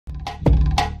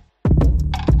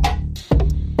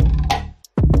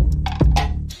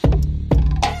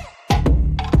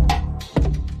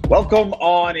Welcome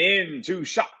on in to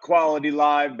ShotQuality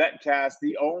Live BetCast,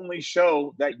 the only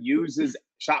show that uses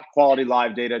ShotQuality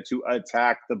Live data to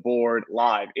attack the board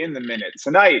live in the minute.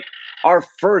 Tonight, our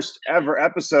first ever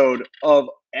episode of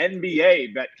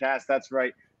NBA BetCast. That's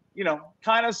right.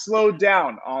 Kind of slowed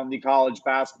down on the college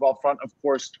basketball front. Of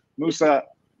course, Musa,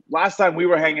 last time we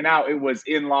were hanging out, it was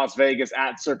in Las Vegas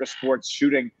at Circus Sports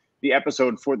shooting the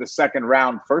episode for the second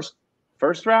round. First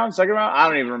round, second round? I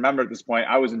don't even remember at this point.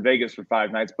 I was in Vegas for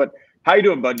 5 nights. But how you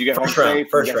doing, bud? You get home safe?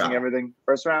 First round. Everything.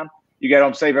 First round? You get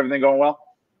home safe? Everything going well?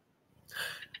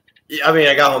 Yeah, I mean,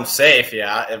 I got home safe.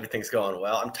 Yeah, everything's going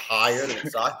well. I'm tired.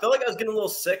 So I feel like I was getting a little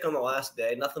sick on the last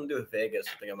day. Nothing to do with Vegas.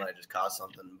 I think I might have just caught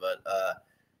something. But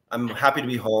I'm happy to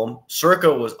be home.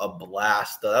 Circa was a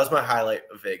blast, though. That was my highlight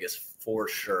of Vegas for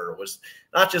sure. It was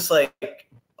not just like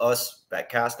us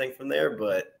betcasting from there,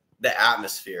 but the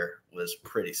atmosphere was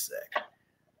pretty sick.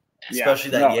 Especially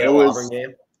that Yale-Auburn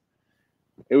game.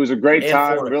 It was a great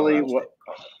time, really.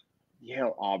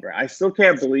 Yale-Auburn. I still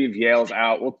can't believe Yale's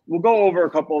out. We'll go over a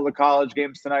couple of the college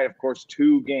games tonight. Of course,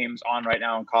 2 games on right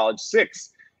now in college, 6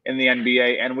 in the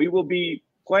NBA. And we will be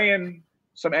playing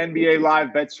some NBA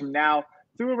live bets from now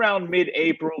through around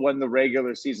mid-April when the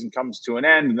regular season comes to an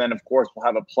end. And then, of course, we'll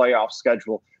have a playoff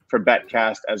schedule for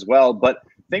BetCast as well. But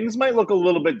things might look a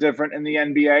little bit different in the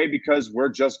NBA because we're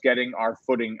just getting our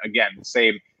footing again, the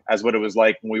same as what it was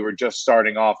like when we were just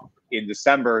starting off in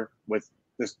December with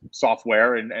this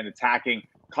software and attacking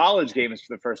college games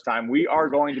for the first time. We are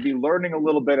going to be learning a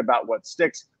little bit about what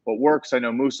sticks, what works. I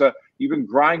know, Musa, you've been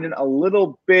grinding a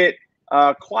little bit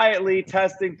quietly,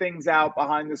 testing things out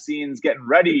behind the scenes, getting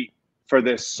ready for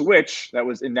this switch that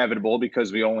was inevitable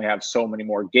because we only have so many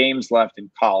more games left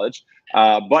in college.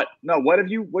 But no, what have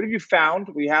you found?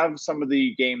 We have some of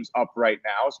the games up right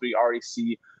now, so we already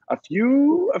see a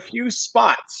few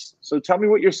spots. So tell me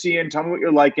what you're seeing, tell me what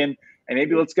you're liking, and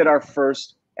maybe let's get our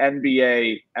first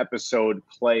NBA episode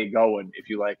play going if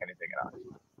you like anything at all.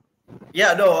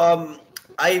 Yeah, no,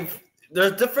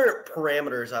 there's different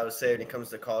parameters, I would say, when it comes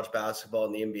to college basketball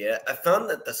and the NBA. I found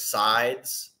that the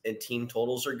sides and team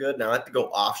totals are good. Now I have to go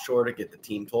offshore to get the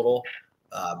team total.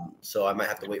 So I might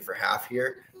have to wait for half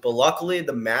here. But luckily,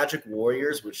 the Magic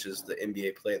Warriors, which is the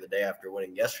NBA play of the day after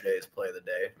winning yesterday's play of the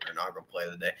day, or inaugural play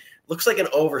of the day, looks like an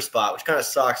over spot, which kind of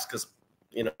sucks because,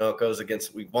 it goes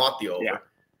against – we want the over,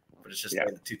 but it's just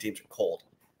the 2 teams are cold.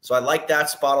 So I like that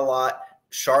spot a lot.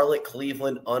 Charlotte,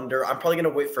 Cleveland, under. I'm probably going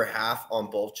to wait for half on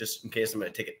both just in case I'm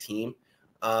going to take a team.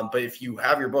 But if you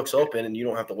have your books open and you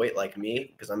don't have to wait like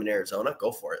me because I'm in Arizona,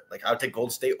 go for it. Like I would take Golden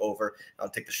State over. I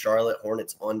would take the Charlotte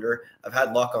Hornets under. I've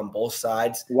had luck on both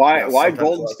sides. Why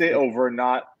Golden State over and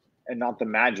not the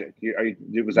Magic? No.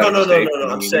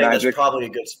 I'm saying that's probably a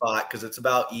good spot because it's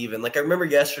about even. Like I remember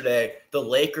yesterday, the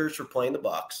Lakers were playing the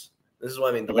Bucks. This is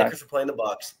what I mean. The Lakers were playing the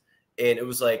Bucks, and it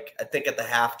was like I think at the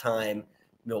halftime,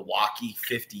 Milwaukee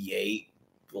 58,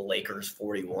 the Lakers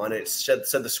 41. It said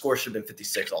the score should have been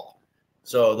 56 all.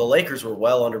 So the Lakers were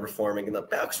well underperforming, and the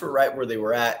Bucks were right where they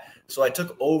were at. So I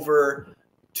took over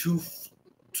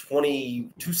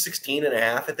 216 and a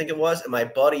half, I think it was, and my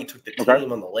buddy took the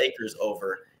team on the Lakers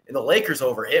over, and the Lakers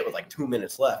over hit with like 2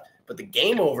 minutes left. But the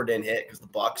game over didn't hit because the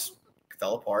Bucks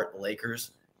fell apart. The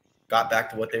Lakers got back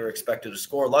to what they were expected to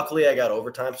score. Luckily, I got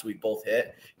overtime, so we both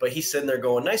hit. But he's sitting there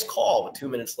going, nice call with 2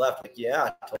 minutes left. Like,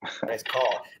 yeah, nice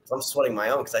call. So I'm sweating my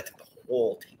own because I took the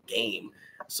whole game.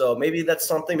 So maybe that's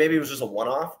something. Maybe it was just a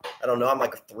one-off. I don't know. I'm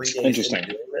like 3 days into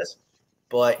doing this.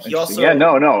 But he also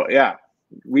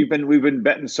We've been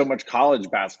betting so much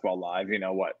college basketball live.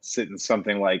 Sitting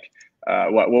something like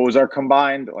what was our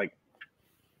combined, like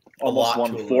almost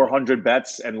won 400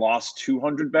 bets and lost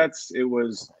 200 bets. It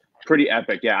was pretty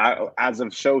epic. Yeah, as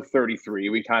of show 33,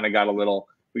 we kind of got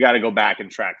we got to go back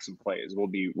and track some plays. We'll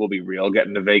be real.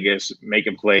 Getting to Vegas,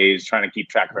 making plays, trying to keep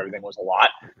track of everything was a lot.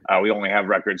 We only have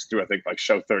records through, I think, like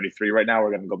show 33 right now. We're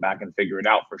going to go back and figure it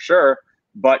out for sure.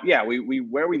 But yeah, we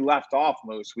where we left off,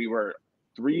 Moose, we were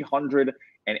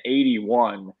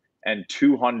 381 and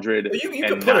 200. Well, you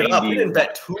can put it up. We didn't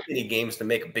bet too many games to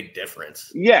make a big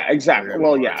difference. Yeah, exactly.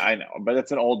 Well, yeah, I know, but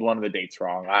it's an old one. The date's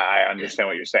wrong. I understand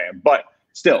what you're saying, but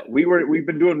still, we've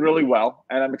been doing really well,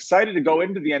 and I'm excited to go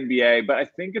into the NBA. But I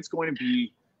think it's going to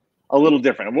be a little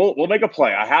different. And we'll make a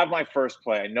play. I have my first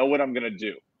play. I know what I'm going to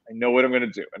do. and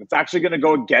it's actually going to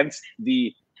go against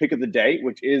the pick of the day,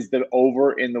 which is the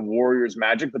over in the Warriors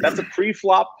Magic. But that's a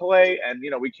pre-flop play, and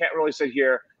we can't really sit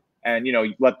here and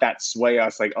let that sway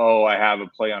us like, oh, I have a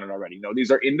play on it already. No,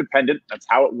 these are independent. That's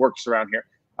how it works around here.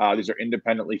 These are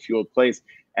independently fueled plays.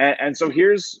 And so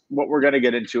here's what we're going to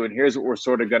get into, and here's what we're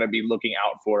sort of going to be looking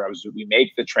out for as we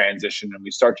make the transition and we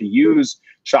start to use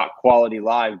ShotQuality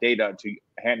Live data to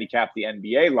handicap the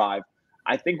NBA Live.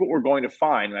 I think what we're going to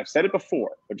find, and I've said it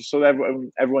before, but just so that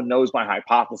everyone knows my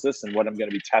hypothesis and what I'm going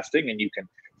to be testing, and you can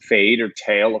fade or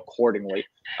tail accordingly,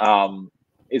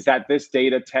 is that this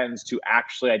data tends to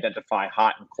actually identify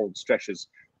hot and cold stretches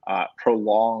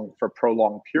for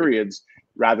prolonged periods,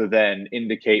 rather than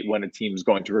indicate when a team's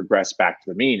going to regress back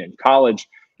to the mean. In college,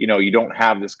 you don't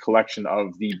have this collection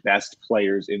of the best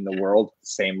players in the world,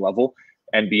 same level.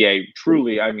 NBA,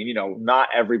 truly, I mean, not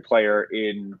every player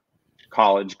in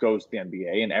college goes to the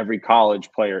NBA, and every college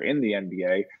player in the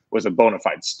NBA was a bona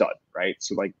fide stud, right?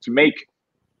 So like to make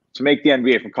the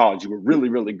NBA from college, you were really,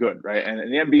 really good, right? And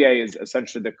the NBA is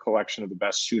essentially the collection of the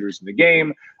best shooters in the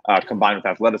game, combined with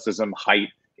athleticism, height,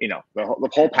 the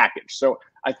whole package. So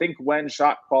I think when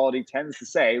ShotQuality tends to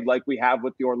say, like we have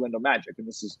with the Orlando Magic, and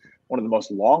this is one of the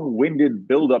most long-winded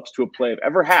buildups to a play I've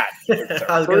ever had.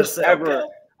 Our first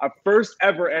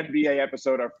ever NBA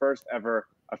episode, our first ever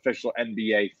official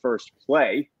NBA first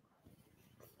play.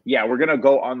 Yeah, we're going to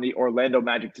go on the Orlando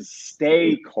Magic to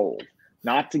stay cold,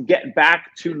 not to get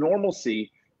back to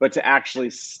normalcy, but to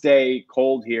actually stay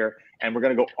cold here. And we're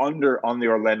going to go under on the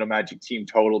Orlando Magic team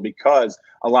total, because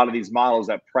a lot of these models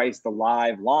that price the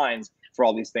live lines for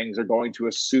all these things are going to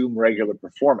assume regular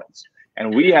performance.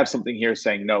 And we have something here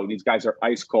saying, no, these guys are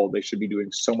ice cold. They should be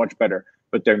doing so much better,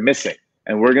 but they're missing.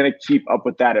 And we're going to keep up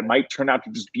with that. It might turn out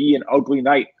to just be an ugly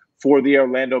night for the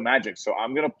Orlando Magic. So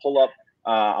I'm going to pull up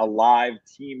a live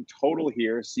team total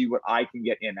here, see what I can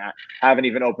get in at. Haven't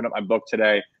even opened up my book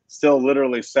today. Still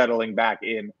literally settling back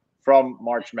in from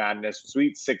March Madness,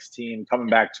 Sweet 16, coming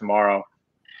back tomorrow.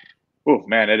 Oh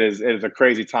man, it is a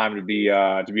crazy time to be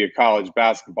a college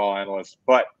basketball analyst.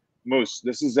 But Moose,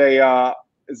 this is an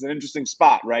interesting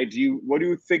spot, right? What do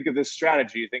you think of this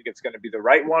strategy? You think it's going to be the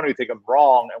right one, or you think I'm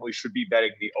wrong and we should be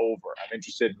betting the over? I'm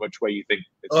interested in which way you think.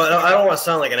 I don't want to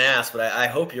sound like an ass, but I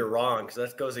hope you're wrong, because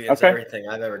that goes against everything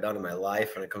I've ever done in my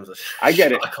life when it comes to I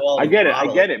get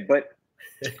it. But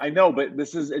I know, but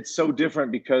it's so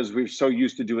different because we're so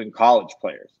used to doing college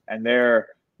players, and they're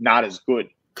not as good.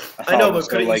 I know, but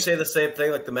couldn't you say the same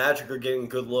thing? Like the Magic are getting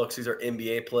good looks. These are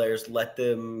NBA players. Let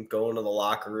them go into the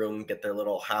locker room, get their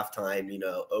little halftime,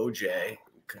 OJ.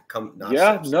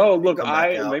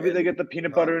 Maybe they get the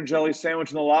peanut butter and jelly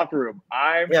sandwich in the locker room.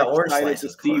 I'm excited to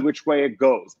see which way it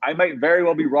goes. I might very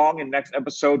well be wrong. In next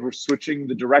episode, we're switching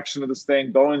the direction of this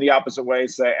thing, going the opposite way.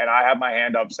 And I have my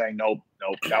hand up saying, nope,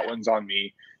 that one's on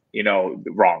me.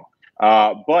 Wrong.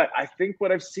 But I think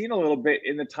what I've seen a little bit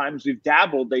in the times we've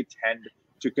dabbled, they tend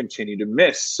to continue to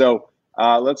miss. So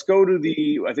let's go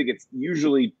to I think it's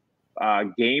usually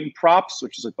game props,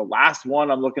 which is like the last one.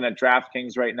 I'm looking at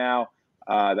DraftKings right now.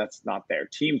 That's not there.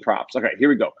 Team props. Okay, here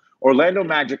we go. Orlando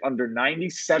Magic under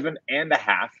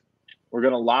 97.5. We're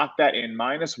going to lock that in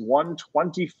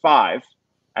 -125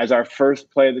 as our first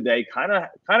play of the day. Kind of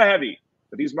heavy,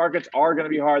 but these markets are going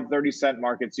to be hard. 30-cent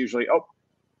markets usually. Oh,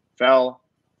 fell.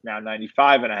 Now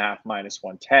 95.5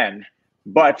 -110.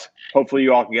 But hopefully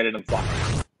you all can get it in fly.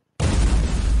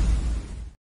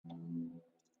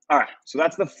 All right, so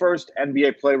that's the first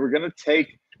NBA play. We're going to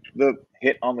take the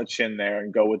hit on the chin there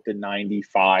and go with the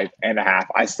 95.5.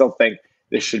 I still think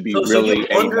this should be really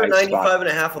under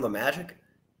 95.5 on the Magic.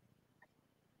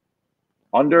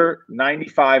 Under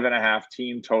 95.5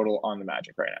 team total on the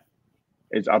Magic right now.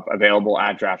 It's available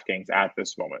at DraftKings at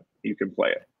this moment. You can play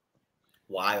it.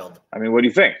 Wild. I mean, what do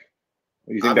you think?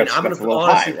 I'm going to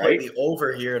honestly play the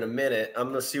over here in a minute. I'm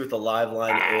going to see what the live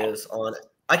line is on it.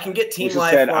 I can get team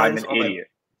live lines on my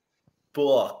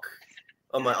book,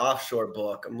 on my offshore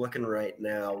book. I'm looking right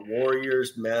now.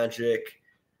 Warriors, Magic.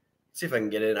 Let's see if I can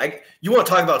get it. You want to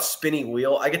talk about spinning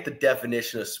wheel? I get the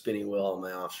definition of spinning wheel on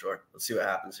my offshore. Let's see what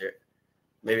happens here.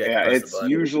 Maybe I can press the button.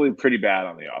 It's usually pretty bad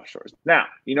on the offshores. Now,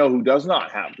 you know who does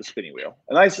not have the spinning wheel?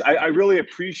 And I really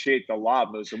appreciate the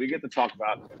lob move. So we get to talk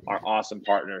about our awesome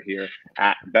partner here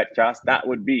at BetCast. That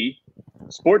would be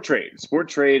SportTrade.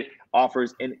 SportTrade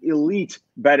offers an elite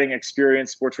betting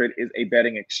experience. SportTrade is a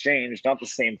betting exchange, not the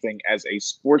same thing as a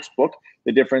sports book.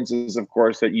 The difference is, of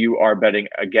course, that you are betting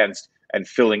against and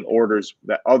filling orders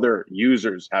that other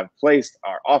users have placed,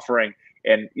 are offering.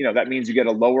 And, that means you get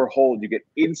a lower hold. You get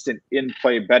instant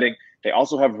in-play betting. They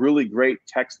also have really great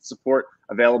text support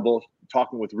available,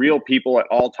 talking with real people at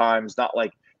all times, not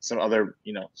like some other,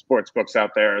 sports books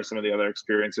out there or some of the other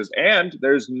experiences. And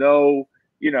there's no,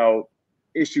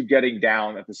 issue getting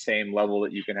down at the same level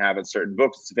that you can have at certain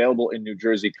books. It's available in New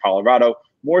Jersey, Colorado,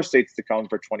 more states to come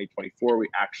for 2024. We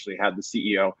actually had the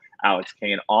CEO, Alex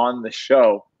Kane, on the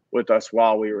show with us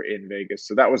while we were in Vegas.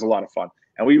 So that was a lot of fun.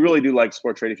 And we really do like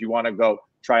Sport Trade. If you want to go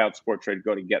try out Sport Trade,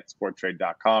 go to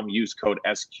getsporttrade.com, use code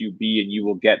SQB, and you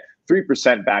will get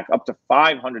 3% back up to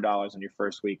 $500 in your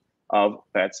first week of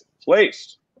bets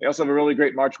placed. We also have a really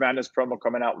great March Madness promo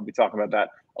coming out. We'll be talking about that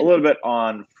a little bit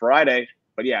on Friday.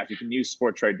 But yeah, if you can use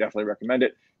Sport Trade, definitely recommend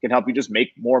it. It can help you just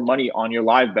make more money on your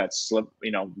live bets,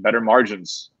 better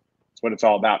margins. That's what it's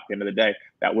all about. At the end of the day,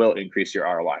 that will increase your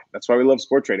ROI. That's why we love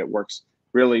Sport Trade. It works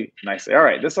really nicely. All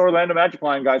right, this Orlando Magic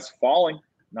line, guys, falling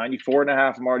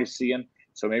 94.5. I'm already seeing.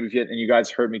 So maybe and you guys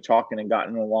heard me talking and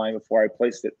gotten in the line before I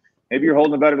placed it. Maybe you're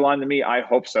holding a better line than me. I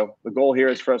hope so. The goal here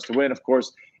is for us to win. Of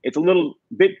course, it's a little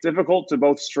bit difficult to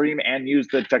both stream and use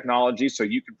the technology, so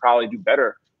you can probably do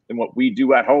better than what we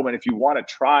do at home. And if you want to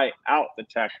try out the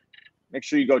tech, make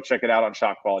sure you go check it out on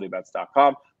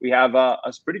ShotQualityBets.com. We have a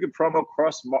pretty good promo.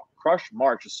 Crush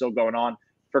March is still going on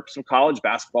for some college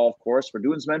basketball, of course. We're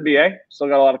doing some NBA. Still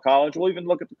got a lot of college. We'll even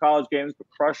look at the college games, but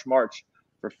Crush March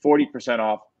for 40%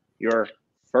 off your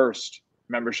first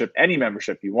membership, any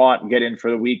membership you want. Get in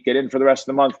for the week, get in for the rest of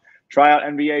the month. Try out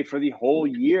NBA for the whole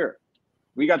year.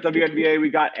 We got WNBA, we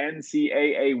got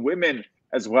NCAA women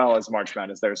as well as March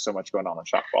Madness. There's so much going on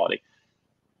Shot Quality.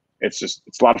 It's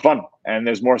a lot of fun. And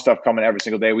there's more stuff coming every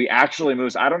single day. We actually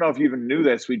moved. I don't know if you even knew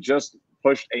this. We just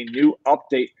pushed a new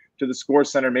update to the Score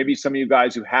Center. Maybe some of you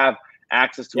guys who have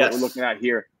access to what we're looking at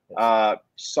here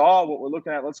saw what we're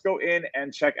looking at. Let's go in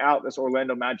and check out this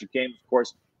Orlando Magic game. Of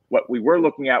course, what we were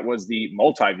looking at was the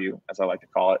multi-view, as I like to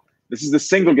call it. This is the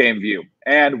single game view.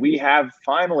 And we have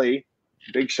finally,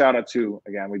 big shout out to,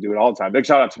 again, we do it all the time. Big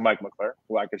shout out to Mike McClure,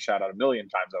 who I could shout out a million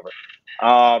times over.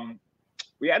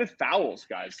 We added fouls,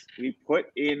 guys. We put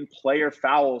in player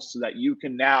fouls so that you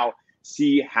can now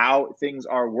see how things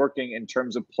are working in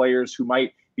terms of players who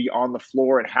might be on the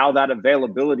floor and how that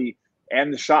availability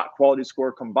and the shot quality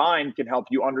score combined can help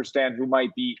you understand who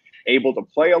might be able to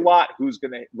play a lot, who's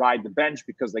going to ride the bench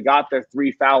because they got their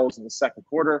 3 fouls in the second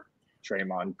quarter,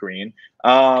 Draymond Green,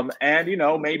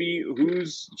 and, maybe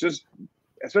who's just,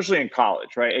 especially in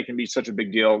college, right? It can be such a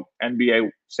big deal. NBA,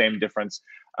 same difference.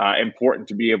 Important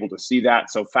to be able to see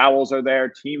that. So fouls are there.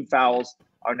 Team fouls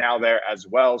are now there as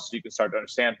well, so you can start to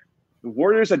understand. The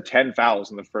Warriors had 10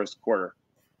 fouls in the first quarter.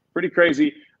 Pretty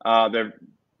crazy. They're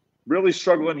really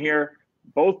struggling here.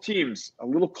 Both teams a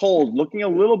little cold, looking a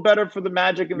little better for the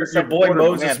Magic in the second quarter. Your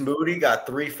boy Moses Moody got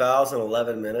 3 fouls in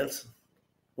 11 minutes.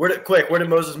 Where did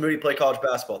Moses Moody play college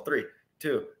basketball? 3,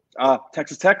 2.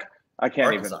 Texas Tech? I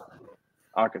can't even.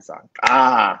 Arkansas.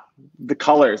 The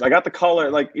colors. I got the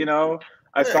color.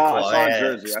 I saw a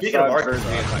jersey. Speaking of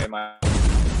Arkansas,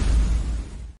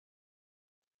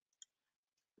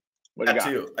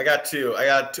 I got two. I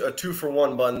got a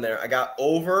 2-for-1 button there. I got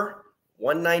over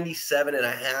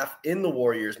 197.5 in the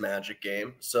Warriors Magic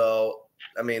game. So,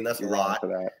 that's a lot.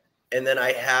 And then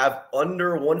I have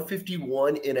under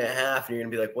 151.5. And you're going to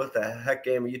be like, what the heck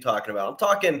game are you talking about? I'm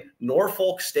talking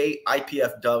Norfolk State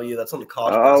IPFW. That's on the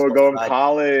college. Oh, we're going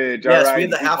college. Yes, all right. We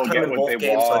had the halftime in both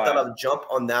games. So I thought I would jump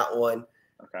on that one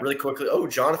really quickly. Oh,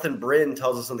 Jonathan Bryn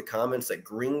tells us in the comments that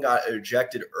Green got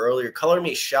ejected earlier. Color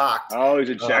me shocked. Oh, he's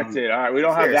ejected. All right. We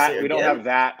don't have that. We don't have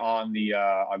that on the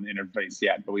interface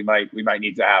yet, but we might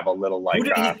need to have a little Who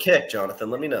did he kick,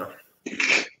 Jonathan? Let me know.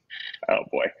 Oh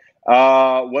boy.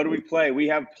 What do we play? We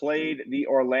have played the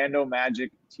Orlando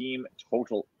Magic team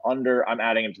total under. I'm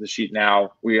adding him to the sheet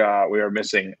now. We are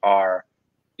missing our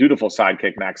dutiful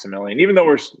sidekick Maximilian. Even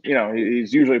though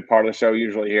he's usually part of the show,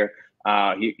 usually here.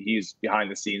 He's behind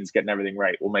the scenes getting everything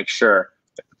right. We'll make sure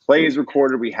that the play is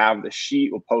recorded. We have the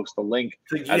sheet. We'll post the link.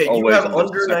 So, you have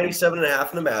under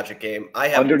 97.5 in the Magic game. I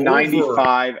have under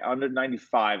 95. Under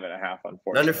 95.5.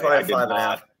 Unfortunately, under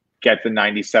 5.5. Get the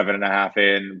 97.5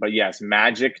 in, but yes,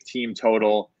 Magic team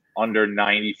total under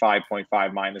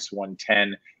 95.5 minus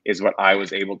 110 is what I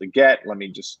was able to get. Let me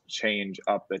just change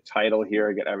up the title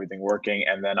here, get everything working,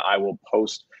 and then I will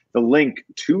post the link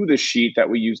to the sheet that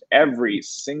we use every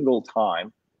single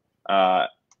time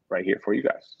right here for you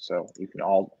guys. So you can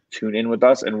all tune in with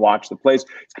us and watch the plays.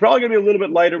 It's probably going to be a little bit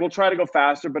lighter. We'll try to go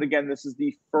faster, but again, this is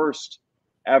the first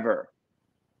ever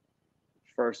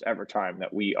time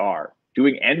that we are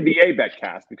doing NBA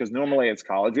BetCast, because normally it's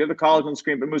college. We have the college on the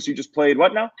screen, but Moose, you just played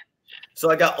what now?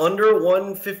 So I got under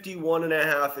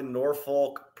 151.5 in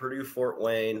Norfolk, Purdue, Fort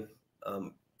Wayne.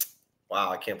 Wow,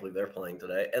 I can't believe they're playing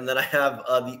today. And then I have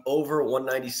the over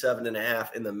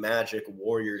 197.5 in the Magic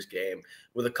Warriors game,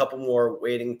 with a couple more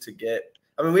waiting to get.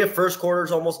 We have first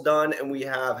quarters almost done, and we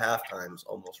have half times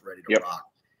almost ready to rock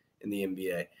in the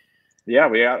NBA. Yeah,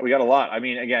 we got a lot.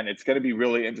 Again, it's going to be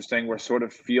really interesting. We're sort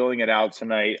of feeling it out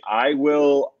tonight. I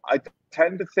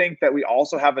tend to think that we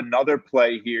also have another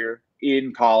play here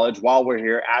in college while we're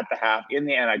here at the half in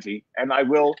the NIT. And I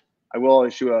will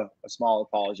issue a small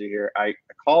apology here. I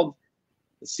called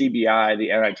the CBI, the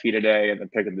NIT today, and the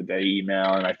pick of the day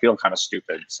email, and I feel kind of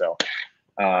stupid. So,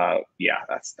 yeah,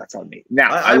 that's on me.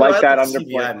 Now, I like that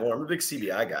underplay. CBI more. I'm a big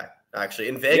CBI guy, actually.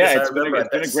 In Vegas, it's been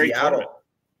a great tournament.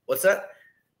 What's that?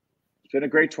 It's been a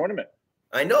great tournament.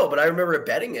 I know, but I remember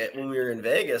betting it when we were in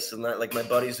Vegas, and that, like, my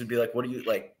buddies would be like, "What are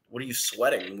you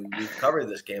sweating? We've covered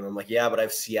this game." I'm like, "Yeah, but I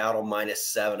have Seattle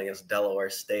 -7 against Delaware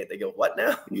State." They go, "What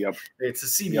now?" Yep. It's a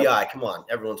CBI. Yep. Come on,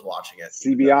 everyone's watching it.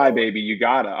 CBI, baby, you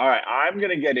gotta. All right, I'm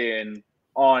gonna get in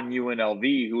on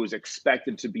UNLV, who is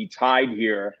expected to be tied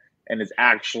here and is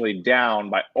actually down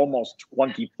by almost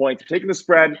 20 points. Taking the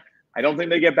spread, I don't think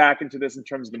they get back into this in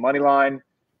terms of the money line.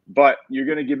 But you're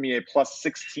going to give me a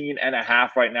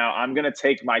 +16.5 right now. I'm going to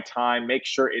take my time, make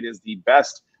sure it is the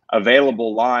best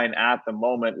available line at the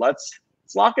moment. Let's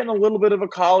lock in a little bit of a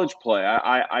college play.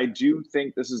 I do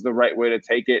think this is the right way to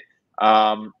take it.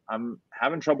 I'm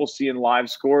having trouble seeing live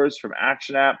scores from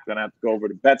Action App. Going to have to go over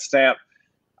to BetStamp.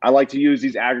 I like to use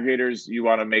these aggregators. You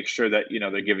want to make sure that,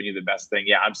 they're giving you the best thing.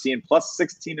 Yeah, I'm seeing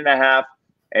 +16.5.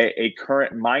 A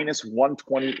current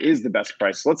 -120 is the best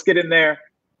price. So let's get in there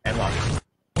and lock it.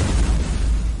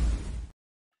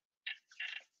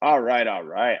 All right.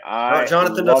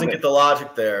 Jonathan doesn't get the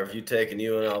logic there if you take an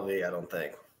UNLV, I don't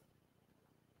think.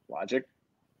 Logic?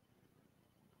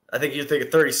 I think you take a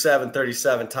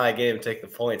 37-37 tie game and take the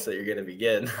points that you're going to be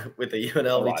getting with the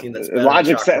UNLV team that's better.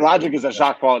 Logic is a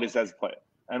shot quality says play it.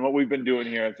 And what we've been doing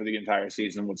here for the entire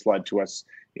season, what's led to us,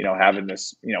 having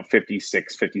this,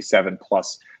 56,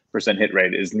 57+% hit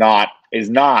rate is not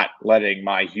letting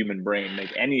my human brain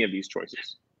make any of these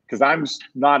choices because I'm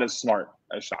not as smart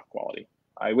as shot quality.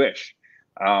 I wish.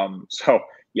 So,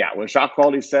 yeah, when shot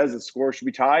quality says the score should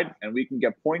be tied and we can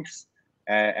get points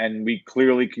and we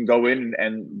clearly can go in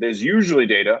and there's usually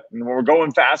data. And when we're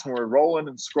going fast, when we're rolling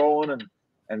and scrolling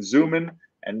and zooming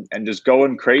and just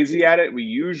going crazy at it, we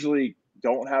usually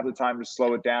don't have the time to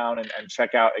slow it down and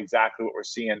check out exactly what we're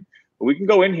seeing. But we can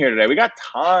go in here today. We got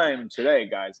time today,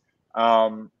 guys.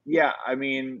 Yeah, I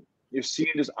mean, you're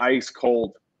seeing just ice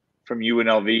cold from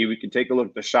UNLV. We can take a look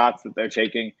at the shots that they're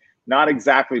taking. Not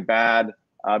exactly bad.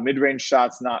 Mid-range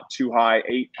shots not too high,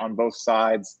 8 on both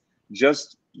sides.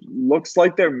 Just looks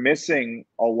like they're missing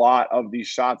a lot of these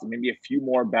shots, maybe a few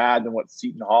more bad than what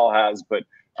Seton Hall has, but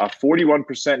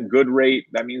 41% good rate.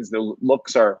 That means the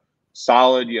looks are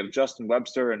solid. You have Justin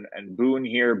Webster and Boone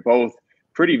here, both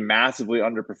pretty massively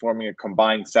underperforming, a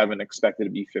combined 7, expected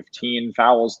to be 15.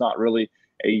 Fouls not really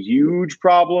a huge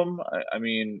problem. I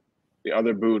mean, the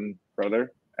other Boone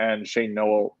brother and Shane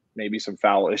Noel, maybe some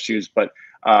foul issues, but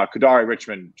Kadari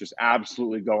Richmond just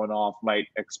absolutely going off. Might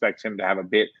expect him to have a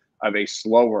bit of a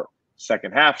slower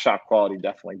second half. Shot quality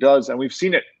definitely does, and we've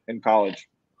seen it in college.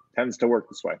 Tends to work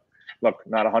this way. Look,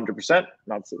 not 100%,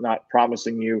 not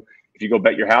promising you if you go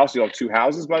bet your house, you'll have 2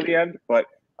 houses by the end, but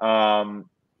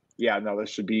yeah, no, this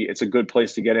should be, it's a good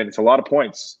place to get in. It's a lot of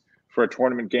points for a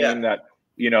tournament game that,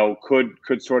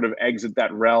 could sort of exit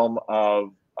that realm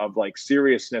of like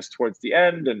seriousness towards the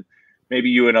end. And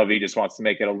maybe UNLV just wants to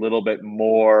make it a little bit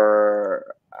more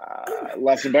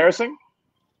less embarrassing.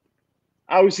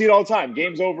 I always see it all the time.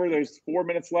 Game's over. There's 4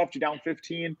 minutes left. You're down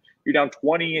 15. You're down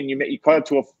 20, and you cut it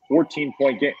to a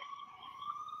 14-point game.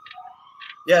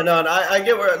 Yeah, no, and I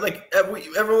get where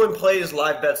everyone plays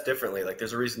live bets differently. Like,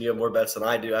 there's a reason you have more bets than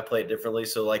I do. I play it differently.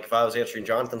 So, like, if I was answering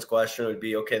Jonathan's question, it would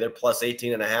be okay. They're plus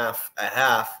 18.5 at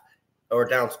half, or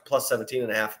down plus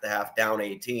 17.5 at the half, down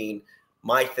 18.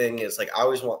 My thing is, like, I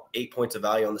always want 8 points of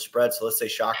value on the spread. So let's say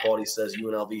shot quality says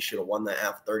UNLV should have won that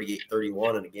half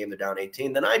 38-31 in a game they're down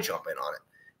 18. Then I jump in on it.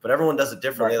 But everyone does it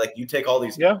differently. Right. Like, you take all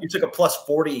these. Yeah. You took a plus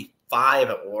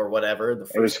 45 or whatever. The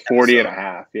first it was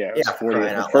 40.5. Yeah, it was 40.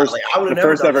 The first, like, the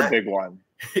first ever big one.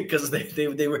 Because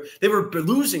they were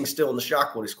losing still in the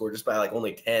shot quality score just by like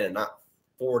only 10 and not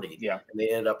 40. Yeah, and they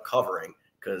ended up covering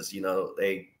because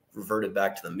they reverted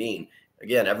back to the mean.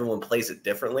 Again, everyone plays it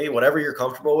differently. Whatever you're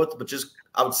comfortable with, but just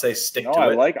I would say stick to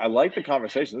it. I like the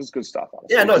conversation. This is good stuff.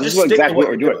 Honestly. Yeah, no, this just is stick exactly to what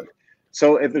we're doing.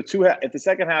 So if the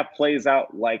second half plays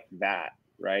out like that,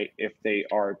 right? If they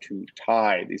are to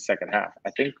tie the second half, I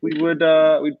think we'd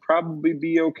probably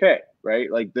be okay,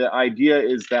 right? Like, the idea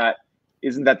isn't that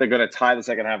they're going to tie the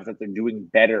second half, it's that they're doing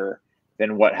better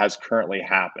than what has currently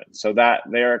happened. So that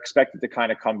they're expected to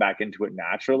kind of come back into it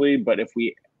naturally. But if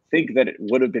we think that it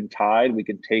would have been tied, we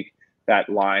can take that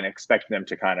line, expecting them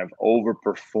to kind of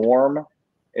overperform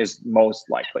is most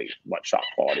likely what shot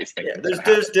quality is thinking. Yeah,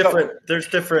 there's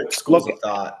different schools of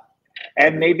thought.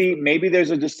 And maybe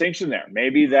there's a distinction there.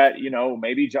 Maybe that,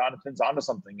 maybe Jonathan's onto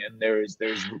something, and there's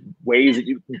ways that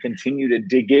you can continue to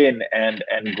dig in and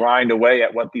grind away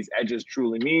at what these edges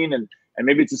truly mean. And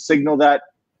maybe it's a signal that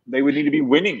they would need to be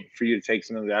winning for you to take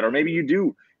some of that. Or maybe you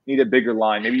do need a bigger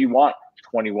line. Maybe you want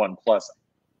 21 plus.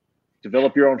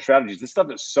 Develop your own strategies. This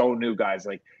stuff is so new, guys.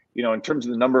 Like, in terms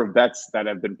of the number of bets that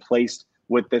have been placed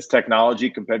with this technology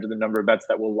compared to the number of bets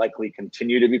that will likely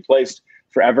continue to be placed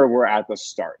forever, we're at the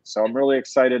start. So I'm really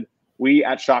excited. We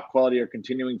at ShotQuality are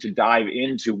continuing to dive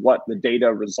into what the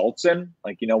data results in.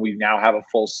 Like, we now have a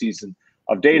full season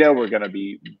of data. We're going to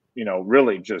be,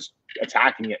 really just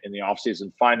attacking it in the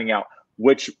offseason, finding out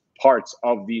which parts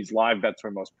of these live bets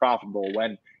were most profitable,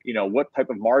 when, what type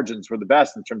of margins were the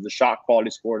best in terms of shot quality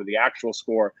score to the actual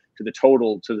score, to the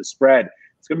total, to the spread.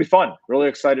 It's going to be fun. Really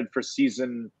excited for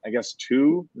season,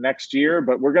 2 next year,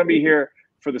 but we're going to be here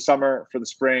for the summer, for the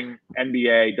spring,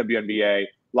 NBA, WNBA,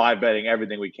 live betting,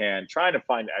 everything we can, trying to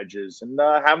find edges and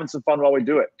having some fun while we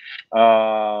do it.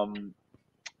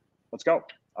 Let's go.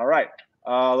 All right.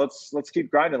 Let's keep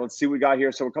grinding. Let's see what we got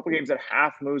here. So a couple games at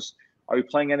half, Moose. Are you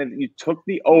playing anything? You took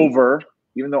the over,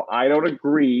 even though I don't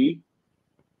agree.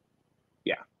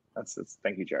 Yeah, that's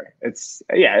thank you, Jerry. At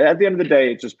the end of the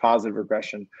day, it's just positive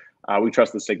regression. We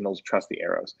trust the signals, trust the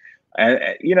arrows. And,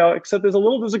 except there's a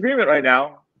little disagreement right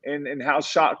now in how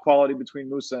shot quality between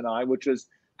Musa and I, which is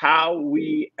how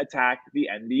we attack the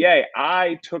NBA.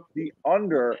 I took the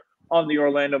under on the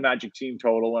Orlando Magic team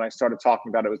total. When I started talking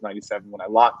about it, it was 97. When I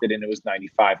locked it in, it was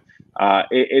 95.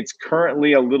 It's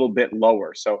currently a little bit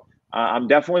lower. So I'm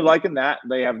definitely liking that.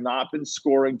 They have not been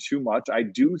scoring too much. I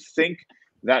do think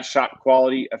that shot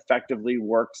quality effectively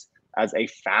works as a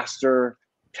faster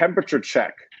temperature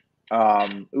check.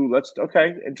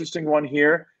 Interesting one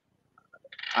here.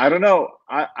 I don't know.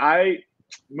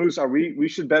 Moose, we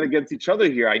should bet against each other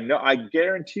here. I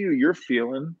guarantee you're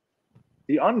feeling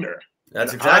the under.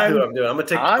 That's exactly what I'm doing. I'm gonna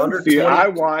take under 20.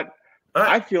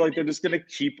 I feel like they're just gonna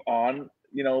keep on,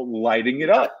 lighting it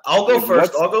up. I'll go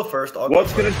first. I'll go first.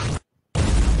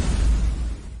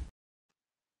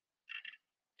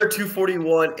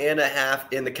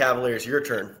 241.5 in the Cavaliers. Your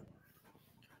turn.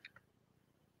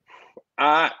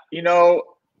 I'm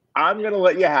gonna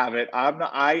let you have it.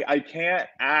 I can't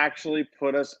actually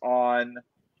put us on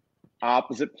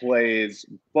opposite plays,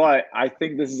 but I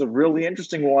think this is a really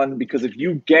interesting one because if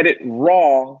you get it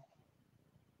wrong,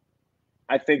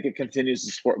 I think it continues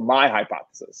to support my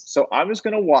hypothesis. So I'm just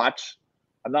gonna watch.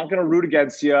 I'm not gonna root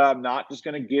against you. I'm not just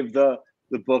gonna give the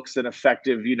books an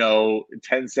effective,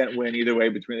 10-cent win either way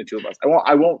between the two of us.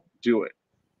 I won't do it.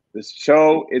 This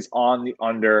show is on the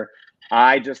under.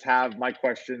 I just have my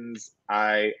questions.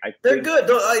 I think they're good.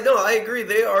 No, I agree.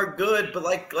 They are good. But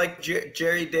like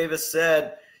Jerry Davis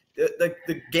said,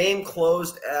 the game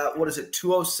closed at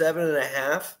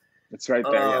 207.5. It's right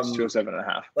there. Yes,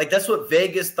 207.5. Like that's what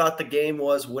Vegas thought the game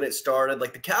was when it started.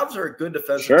 Like the Cavs are a good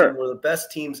defensive team. One of the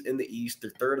best teams in the East.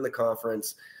 They're third in the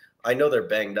conference. I know they're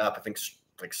banged up. I think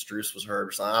like Strus was hurt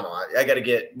or something. I don't know. I got to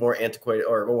get more antiquated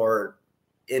or more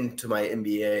into my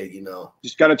NBA,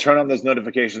 Just got to turn on those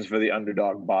notifications for the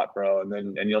underdog bot, bro,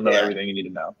 and you'll know everything you need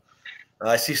to know.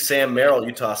 I see Sam Merrill,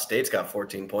 Utah State's got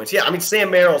 14 points. Yeah, I mean,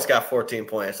 Sam Merrill's got 14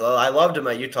 points. I loved him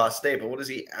at Utah State, but what does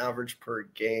he average per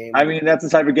game? I mean, that's the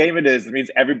type of game it is. It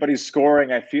means everybody's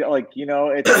scoring. I feel like,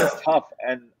 it's just tough.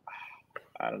 And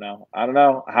I don't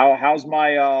know. How's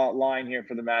my line here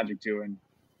for the Magic doing?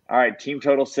 All right, team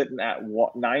total sitting at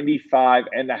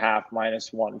 95.5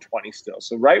 minus 120 still.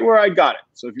 So right where I got it.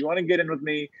 So if you want to get in with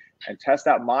me and test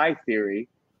out my theory,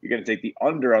 you're going to take the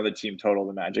under on the team total of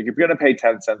the Magic. If you're going to pay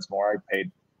 10 cents more, I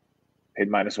paid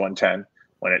minus 110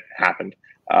 when it happened,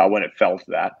 when it fell to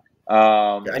that.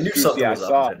 I knew something was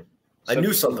up. I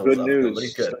knew something was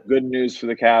up. Good news for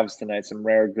the Cavs tonight. Some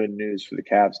rare good news for the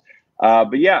Cavs.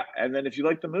 But yeah, and then if you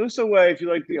like the Musa way, if you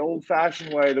like the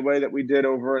old-fashioned way, the way that we did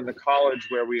over in the college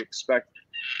where we expect,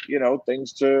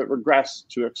 things to regress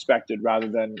to expected rather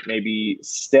than maybe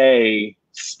stay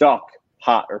stuck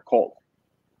hot or cold.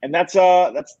 And that's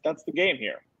the game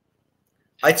here.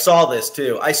 I saw this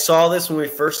too. I saw this when we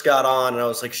first got on, and I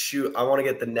was like, shoot, I want to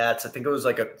get the Nets. I think it was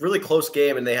like a really close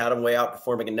game, and they had them way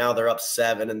outperforming, and now they're up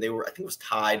 7, and I think it was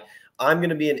tied. I'm going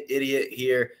to be an idiot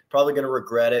here, probably going to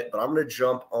regret it, but I'm going to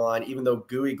jump on, even though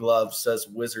Gooey Glove says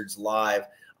Wizards live,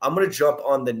 I'm going to jump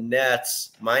on the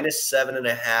Nets minus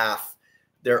 7.5.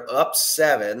 They're up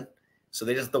 7, so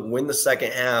they just have to win the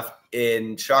second half.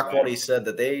 And ShotQuality said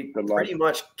that they pretty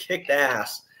much kicked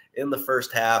ass in the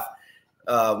first half.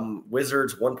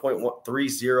 Wizards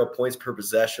 1.30 points per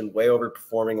possession, way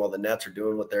overperforming while the Nets are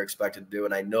doing what they're expected to do.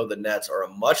 And I know the Nets are a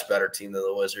much better team than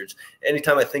the Wizards.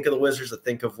 Anytime I think of the Wizards, I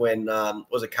think of when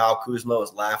was it Kyle Kuzma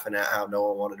was laughing at how no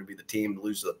one wanted to be the team to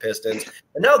lose to the Pistons.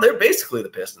 And now they're basically the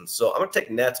Pistons. So I'm going to take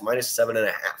Nets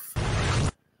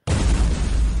 -7.5.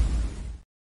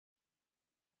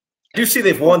 You see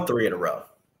they've won 3 in a row.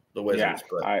 The Wizards.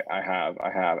 Yeah, I have.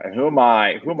 And who am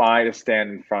I to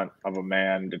stand in front of a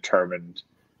man determined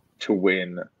to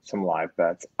win some live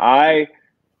bets? I'm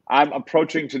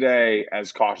approaching today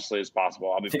as cautiously as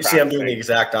possible. I'm doing the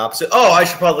exact opposite. Oh, I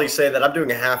should probably say that I'm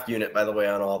doing a half unit, by the way,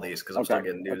 on all these because I'm still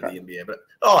getting new to the NBA. But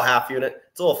half unit.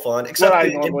 It's a little fun.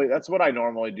 That's what I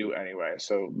normally do anyway.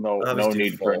 So no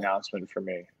need for announcement for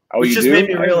me. Which just made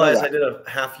me realize I did a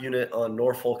half unit on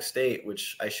Norfolk State,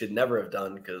 which I should never have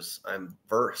done because I'm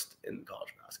versed in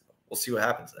college basketball. We'll see what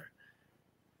happens there.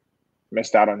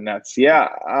 Missed out on Nets.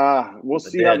 Yeah, we'll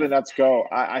see how the Nets go.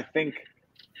 I think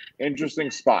interesting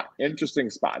spot. This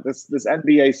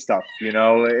NBA stuff,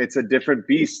 it's a different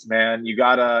beast, man. You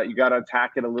gotta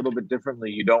attack it a little bit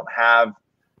differently. You don't have,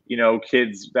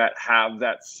 kids that have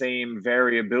that same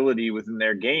variability within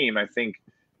their game. I think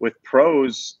with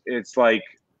pros, it's like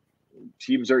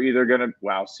teams are either going to,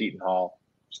 Seton Hall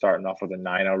starting off with a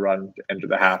 9-0 run to enter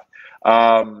the half.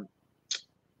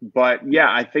 But yeah,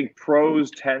 I think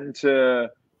pros tend to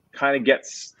kind of get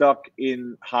stuck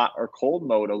in hot or cold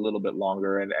mode a little bit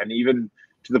longer. And even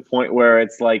to the point where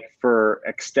it's like for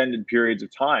extended periods of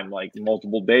time, like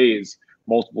multiple days,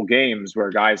 multiple games where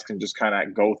guys can just kind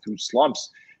of go through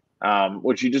slumps,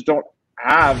 which you just don't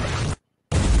have.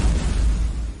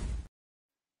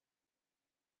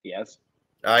 Yes.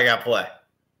 I got play.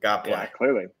 Yeah,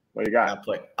 clearly. What do you got? Got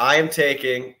play. I am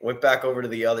taking. Went back over to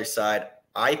the other side.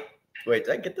 Wait. Did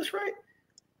I get this right?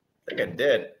 I think I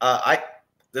did.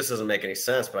 This doesn't make any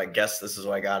sense, but I guess this is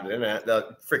what I got it in at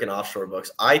the freaking offshore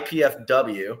books.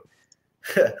 IPFW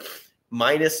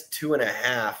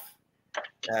 -2.5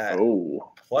 at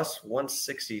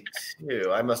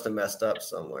 +162. I must have messed up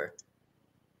somewhere.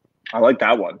 I like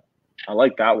that one.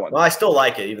 Well, I still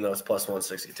like it, even though it's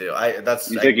 +162. That's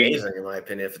amazing in my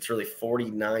opinion. If it's really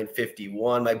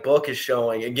 49.51, my book is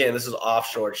showing, again, this is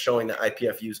offshore, it's showing that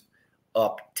IPFU's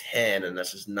up 10, and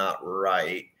that's just not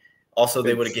right. Also,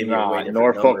 they would have given me a way different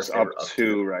Norfolk's number. up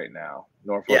 2 right now.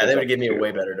 They would have given me a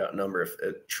way better number if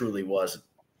it truly was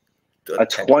a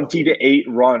 20-8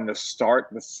 run to start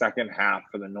the second half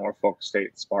for the Norfolk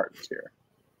State Spartans here.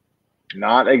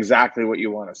 Not exactly what you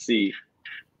want to see.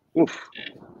 Oof.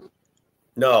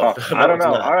 No, I don't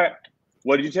know. All right.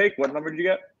 What did you take? What number did you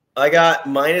get? I got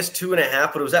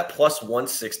 -2.5, but it was at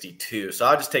 +162. So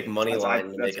I'll just take money line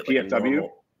and make it like a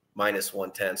normal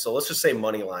 -110. So let's just say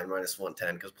money line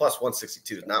 -110 because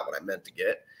 +162 is not what I meant to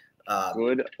get.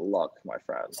 Good luck, my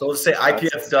friend. So let's say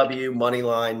IPFW money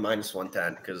line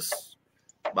 -110 because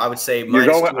I would say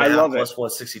 -2.5 plus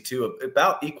 162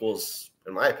 about equals,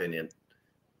 in my opinion.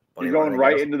 You're going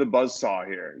right into the buzzsaw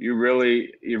here. You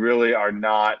really are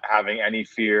not having any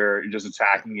fear. You're just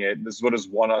attacking it. This is what has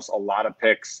won us a lot of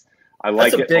picks. I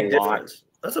like it a lot.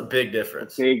 That's a big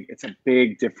difference. It's a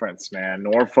big difference, man.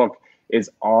 Norfolk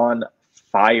is on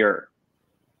fire.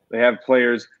 They have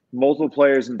multiple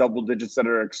players in double digits that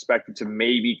are expected to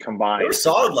maybe combine. They were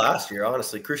solid last year,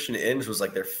 honestly. Christian Inge was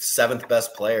like their 7th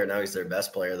best player. Now he's their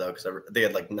best player, though, because they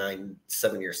had like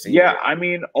 7-year senior. Yeah, I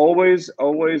mean, always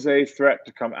a threat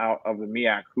to come out of the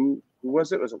MEAC. Who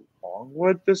was it? Was it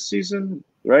Longwood this season,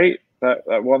 right? That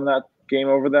won that game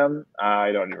over them?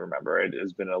 I don't even remember. It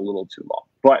has been a little too long.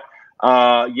 But,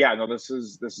 this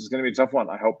is going to be a tough one.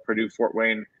 I hope Purdue-Fort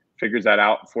Wayne figures that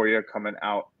out for you coming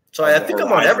out. So I think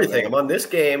I'm on everything. I'm on this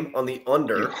game on the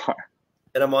under,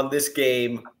 and I'm on this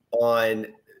game on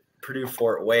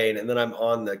Purdue-Fort Wayne, and then I'm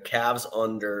on the Cavs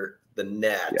under, the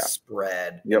net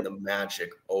spread, and the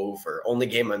Magic over. Only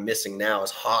game I'm missing now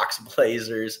is Hawks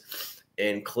Blazers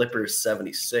and Clippers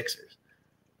 76ers.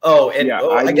 Oh, and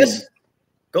I guess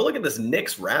go look at this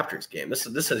Knicks Raptors game. This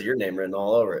has your name written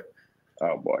all over it.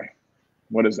 Oh boy,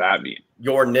 what does that mean?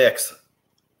 Your Knicks.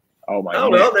 Oh my! I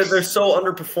don't know. They're so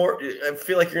underperformed. I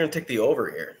feel like you're going to take the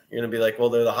over here. You're going to be like, well,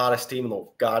 they're the hottest team in the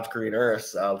God's green earth,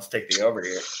 so let's take the over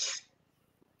here.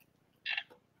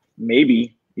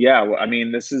 Maybe, yeah. Well, I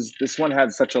mean, this one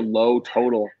had such a low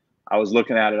total. I was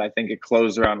looking at it. I think it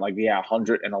closed around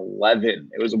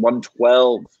 111. It was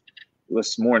 112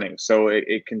 this morning, so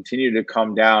it continued to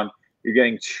come down. You're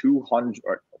getting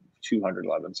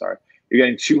 211. Sorry, you're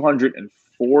getting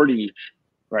 240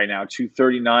 right now.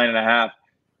 239.5.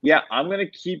 Yeah, I'm going to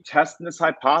keep testing this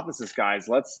hypothesis, guys.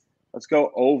 Let's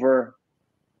go over.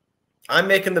 I'm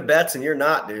making the bets, and you're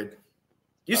not, dude.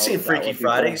 You've seen Freaky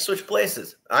Friday. Switch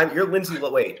places. You're Lindsay.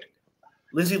 Wait,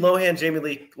 Lindsay Lohan, Jamie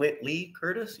Lee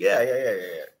Curtis. Yeah.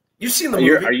 You've seen the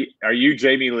movie. Are you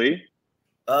Jamie Lee?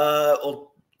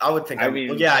 Well, I would think. Well,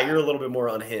 yeah, you're a little bit more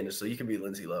unhinged, so you can be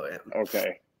Lindsay Lohan.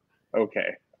 Okay.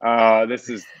 This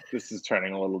is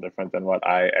turning a little different than what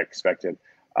I expected.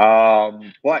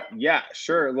 But yeah,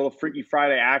 sure, a little Freaky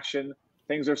Friday action.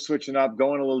 Things are switching up,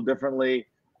 going a little differently.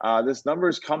 This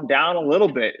number's come down a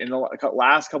little bit in the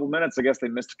last couple minutes. I guess they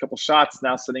missed a couple shots.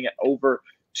 Now sitting at over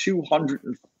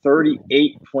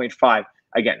 238.5.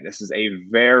 Again, this is a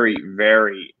very,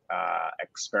 very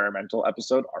experimental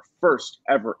episode. Our first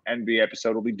ever NBA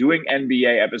episode. We'll be doing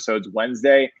NBA episodes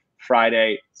Wednesday,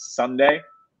 Friday, Sunday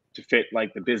to fit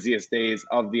like the busiest days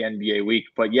of the NBA week.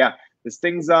 But yeah, this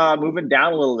thing's moving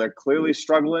down a little. They're clearly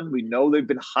struggling. We know they've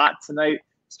been hot tonight,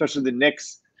 especially the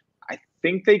Knicks. I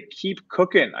think they keep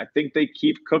cooking.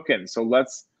 So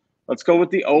let's go with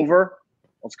the over.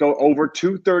 Let's go over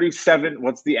 237.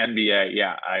 What's the NBA?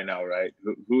 Yeah, I know, right?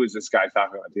 Who is this guy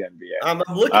talking about the NBA? I'm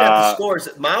looking at the scores.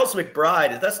 Miles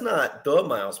McBride. That's not the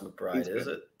Miles McBride, is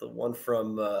it? The one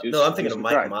from no, I'm thinking of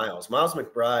Mike Miles. Miles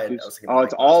McBride. It's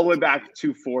all the way back to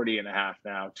 240 and a half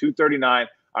now. 239.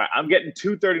 All right, I'm getting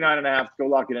 239 and a half. Go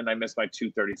lock it in. I missed my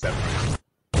 237.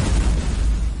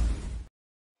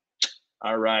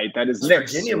 All right, that is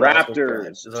Knicks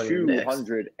Raptors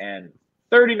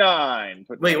 239.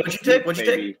 Wait, what'd you take?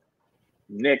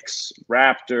 Knicks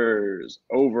Raptors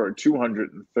over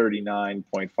 239.5.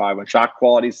 When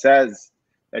ShotQuality says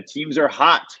that teams are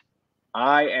hot,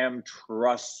 I am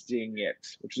trusting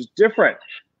it, which is different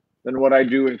than what I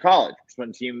do in college.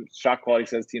 When ShotQuality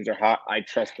says teams are hot, I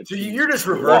trust it. So you're just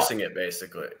reversing it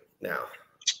basically now.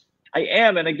 I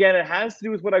am. And again, it has to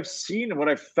do with what I've seen and what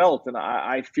I've felt. And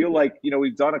I feel like,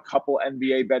 we've done a couple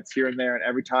NBA bets here and there. And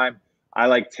every time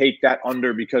I take that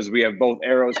under because we have both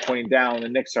arrows pointing down. The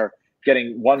Knicks are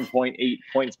getting 1.8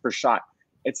 points per shot.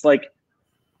 It's like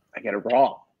I get it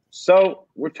wrong. So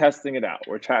we're testing it out.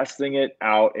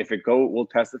 If it goes, we'll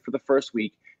test it for the first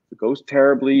week. If it goes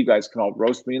terribly, you guys can all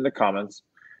roast me in the comments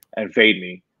and fade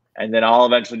me. And then I'll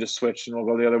eventually just switch and we'll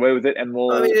go the other way with it. And we'll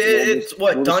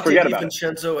Dante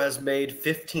DiVincenzo has made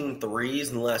 15 threes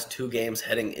in the last 2 games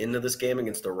heading into this game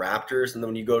against the Raptors. And then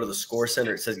when you go to the score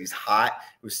center, it says he's hot.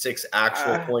 It was 6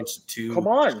 actual points to 2. Come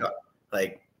on.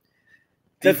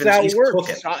 That's how it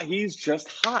works. He's just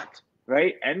hot,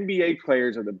 right? NBA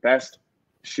players are the best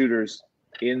shooters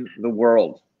in the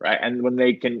world, right? And when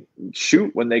they can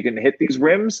shoot, when they can hit these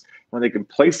rims, when they can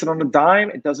place it on a dime,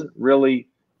 it doesn't really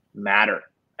matter.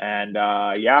 And,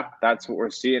 that's what we're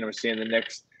seeing. We're seeing the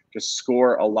Knicks just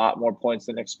score a lot more points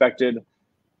than expected.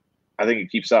 I think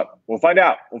it keeps up. We'll find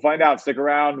out. Stick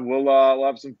around. We'll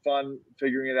have some fun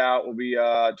figuring it out. We'll be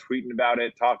tweeting about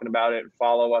it, talking about it.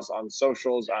 Follow us on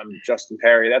socials. I'm Justin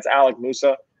Perry. That's Alec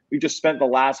Musa. We just spent the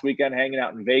last weekend hanging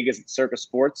out in Vegas at Circa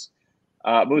Sports.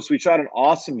 Moose, we shot an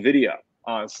awesome video,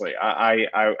 honestly. I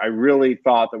really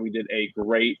thought that we did a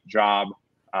great job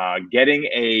getting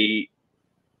a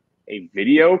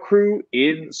video crew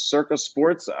in Circa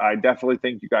Sports. I definitely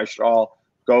think you guys should all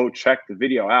go check the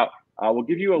video out. We'll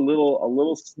give you a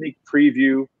little sneak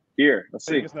preview here. Let's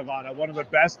see. Vegas, Nevada, one of the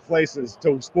best places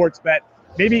to sports bet,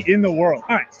 maybe in the world.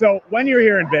 All right, so when you're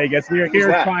here in Vegas, we're here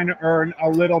trying to earn a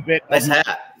little bit of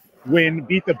win,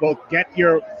 beat the book, get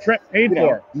your trip paid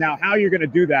for. Now, how you're going to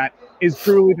do that is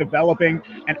truly developing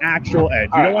an actual edge.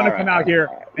 You don't want to come out here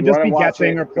and just be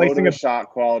guessing or placing a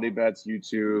ShotQuality Bets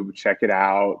YouTube. Check it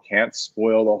out. Can't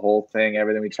spoil the whole thing,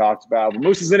 everything we talked about. But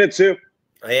Moose is in it too.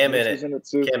 I am in it.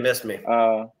 Too. Can't miss me.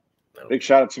 Big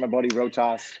shout out to my buddy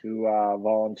Rotas, who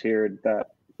volunteered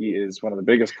that he is one of the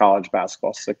biggest college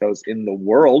basketball sickos in the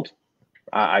world.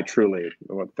 I truly,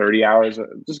 30 hours?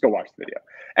 Just go watch the video.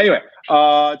 Anyway,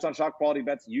 it's on ShotQuality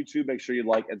Bets YouTube. Make sure you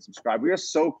like and subscribe. We are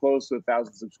so close to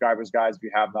 1,000 subscribers, guys. If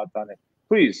you have not done it,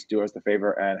 please do us the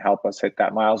favor and help us hit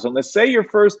that milestone. Let's say your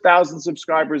first 1,000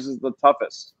 subscribers is the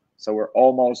toughest. So we're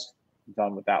almost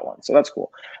done with that one. So that's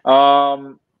cool.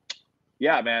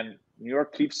 Yeah, man. New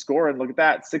York keeps scoring. Look at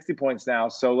that. 60 points now.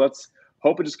 So let's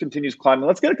hope it just continues climbing.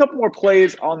 Let's get a couple more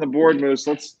plays on the board, Moose.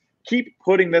 Let's keep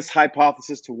putting this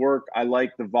hypothesis to work. I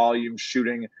like the volume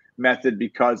shooting method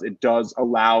because it does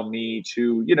allow me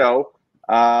to, get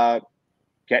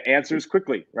answers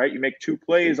quickly, right? You make 2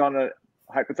 plays on a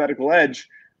hypothetical edge,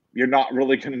 you're not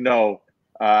really going to know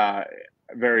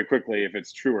very quickly if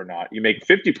it's true or not. You make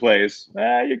 50 plays,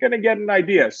 you're going to get an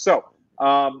idea. So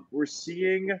we're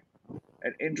seeing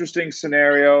an interesting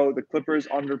scenario. The Clippers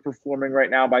underperforming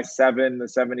right now by 7. The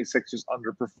 76ers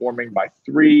underperforming by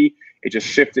 3. It just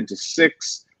shifted to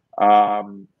 6.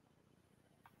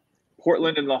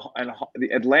 Portland and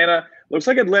the Atlanta. Looks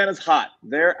like Atlanta's hot.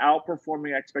 They're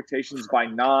outperforming expectations by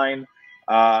 9.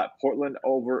 Portland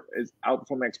is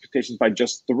outperforming expectations by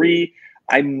just 3.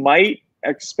 I might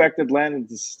expect Atlanta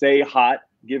to stay hot,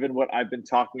 given what I've been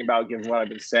talking about, given what I've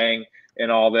been saying in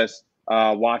all this.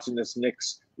 Watching this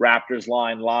Knicks Raptors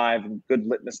line live, and good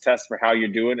litmus test for how you're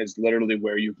doing is literally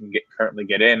where you can currently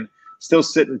get in. Still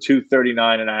sitting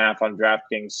 239.5 on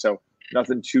DraftKings, so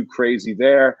nothing too crazy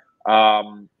there.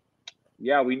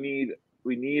 Yeah, we need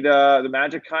the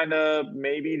Magic kind of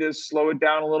maybe to slow it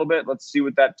down a little bit. Let's see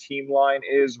what that team line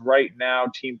is right now.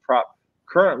 Team prop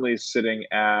currently sitting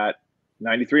at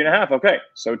 93.5. Okay,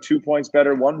 so 2 points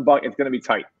better, 1 buck. It's going to be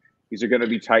tight. These are going to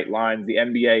be tight lines. The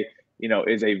NBA,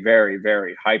 is a very,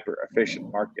 very hyper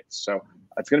efficient market. So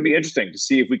it's going to be interesting to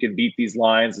see if we can beat these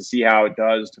lines, to see how it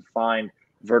does, to find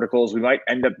verticals. We might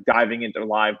end up diving into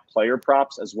live player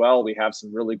props as well. We have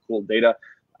some really cool data,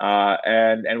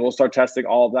 and we'll start testing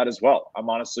all of that as well. I'm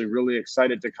honestly really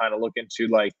excited to kind of look into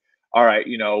all right,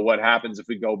 what happens if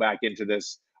we go back into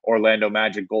this Orlando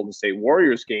Magic Golden State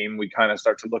Warriors game? We kind of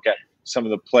start to look at some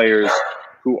of the players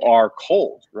who are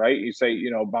cold, right? You say,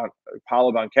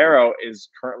 Paolo Banchero is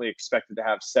currently expected to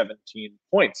have 17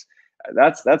 points.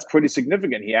 That's pretty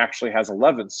significant. He actually has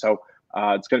 11. So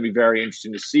it's going to be very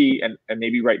interesting to see. And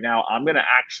maybe right now I'm going to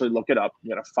actually look it up. I'm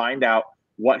going to find out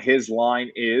what his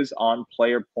line is on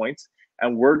player points.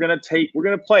 And we're going to play. We're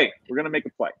going to make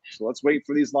a play. So let's wait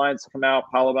for these lines to come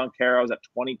out. Paolo Banchero is at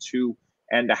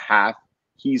 22.5.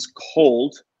 He's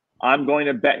cold. I'm going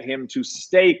to bet him to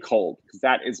stay cold because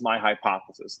that is my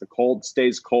hypothesis. The cold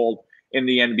stays cold in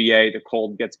the NBA. The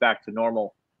cold gets back to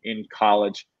normal in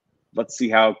college. Let's see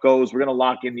how it goes. We're going to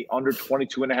lock in the under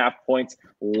 22.5 points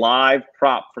live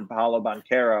prop for Paolo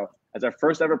Banchero as our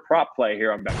first ever prop play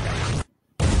here on BetCast.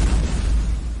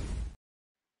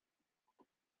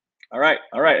 All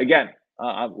right. Again,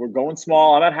 we're going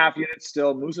small. I'm at half units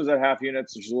still. Moose is at half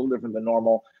units, which is a little different than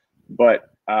normal, but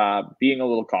being a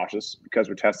little cautious because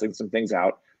we're testing some things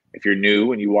out. If you're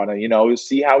new and you want to,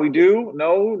 see how we do,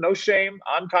 no shame.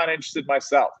 I'm kind of interested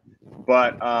myself,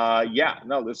 but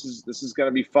this is going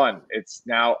to be fun. It's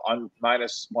now on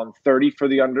minus 130 for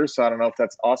the under, so I don't know if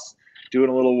that's us doing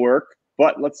a little work,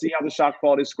 but let's see how the shot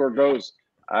quality score goes.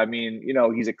 I mean,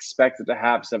 he's expected to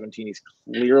have 17. He's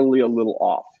clearly a little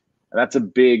off, and that's a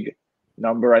big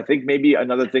number. I think maybe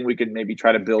another thing we could maybe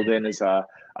try to build in is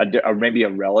maybe a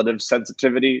relative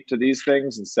sensitivity to these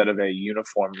things instead of a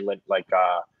uniform like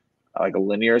a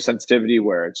linear sensitivity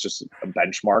where it's just a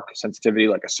benchmark sensitivity,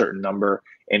 like a certain number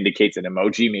indicates an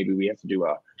emoji. Maybe we have to do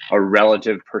a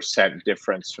relative percent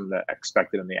difference from the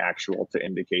expected and the actual to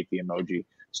indicate the emoji,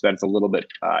 so that it's a little bit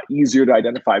easier to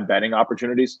identify betting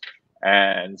opportunities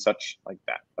and such like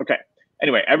that. Okay.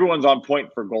 Anyway, everyone's on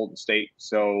point for Golden State,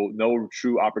 so no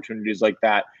true opportunities like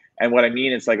that. And what I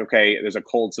mean is okay, there's a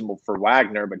cold symbol for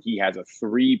Wagner, but he has a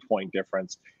 3-point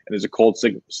difference. And there's a cold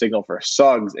signal for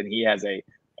Suggs, and he has a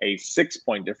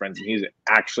 6-point difference. And he's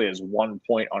actually has 1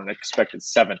 point on an expected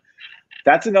 7.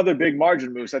 That's another big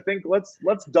margin, Moose. I think let's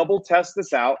double test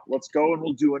this out. Let's go and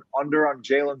we'll do an under on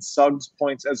Jalen Suggs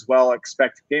points as well.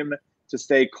 Expect him to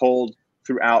stay cold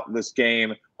throughout this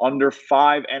game. Under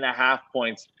 5.5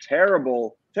 points.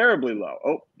 Terribly low.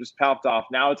 Oh, just popped off.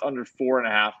 Now it's under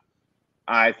 4.5.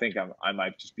 I think I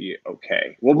might just be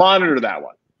okay. We'll monitor that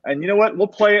one. And you know what? We'll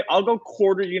play it. I'll go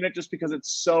quarter unit just because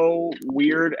it's so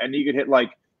weird and he could hit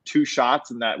 2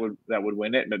 shots and that would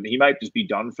win it. But he might just be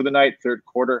done for the night, third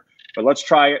quarter. But let's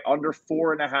try it. Under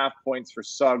 4.5 points for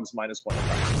Suggs, minus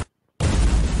 1.5.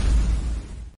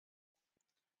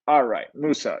 All right,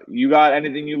 Musa, you got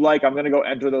anything you like? I'm going to go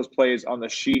enter those plays on the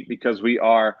sheet because we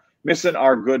are missing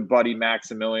our good buddy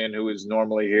Maximilian, who is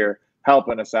normally here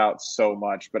helping us out so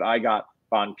much. But I got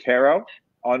Banchero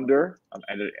under, I'm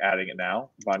adding it now,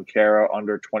 Banchero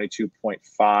under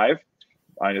 22.5,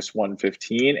 minus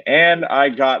 115. And I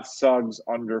got Suggs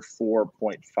under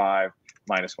 4.5,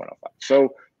 minus 105.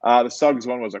 So the Suggs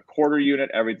one was a quarter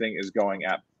unit. Everything is going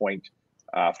at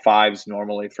 0.5s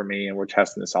normally for me, and we're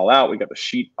testing this all out. We got the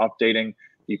sheet updating.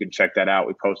 You can check that out.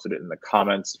 We posted it in the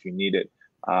comments if you need it.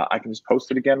 I can just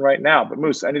post it again right now. But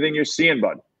Moose, anything you're seeing,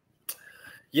 bud?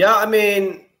 Yeah, I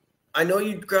mean, I know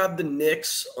you grabbed the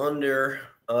Knicks under.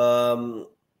 I know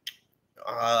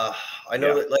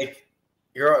that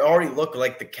you're already looking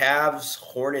like the Cavs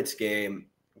Hornets game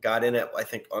got in at I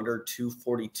think under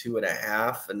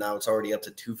 242.5, and now it's already up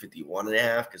to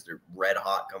 251.5 because they're red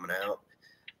hot coming out.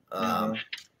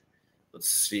 Let's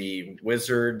see,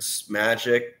 Wizards,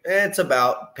 Magic. It's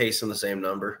about pacing the same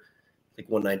number, like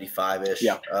 195-ish.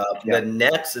 Yeah. The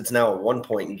Nets, it's now a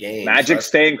 1-point game. Magic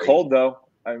staying cold though.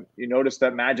 you notice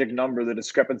that magic number, the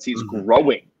discrepancy is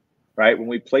growing, right? When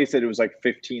we placed it, it was like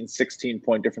 15,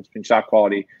 16-point difference between shot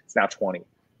quality. It's now 20.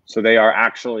 So they are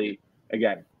actually,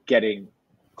 again, getting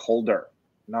colder,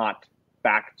 not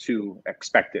back to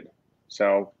expected.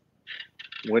 So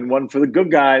win one for the good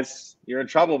guys. You're in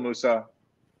trouble, Musa.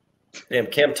 Damn,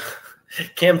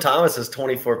 Cam Thomas has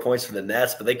 24 points for the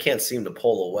Nets, but they can't seem to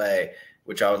pull away,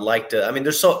 which I would like to. I mean,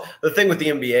 the thing with the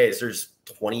NBA is there's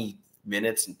 20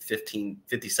 minutes and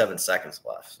 57 seconds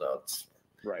left. So it's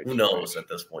who knows at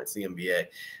this point. It's the NBA.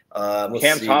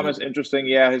 Cam Thomas, interesting.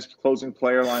 Yeah, his closing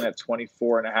player line at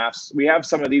 24.5. We have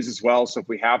some of these as well. So if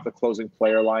we have the closing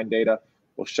player line data,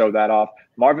 we'll show that off.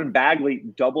 Marvin Bagley,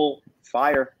 double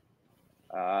fire.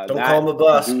 Don't call him a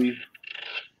bust.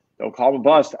 Don't call him a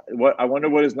bust. I wonder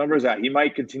what his number is at. He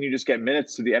might continue to just get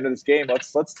minutes to the end of this game.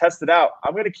 Let's test it out.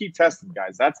 I'm going to keep testing,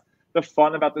 guys. That's the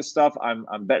fun about this stuff. I'm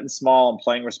betting small. I'm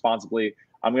playing responsibly.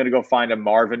 I'm going to go find a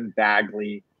Marvin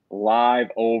Bagley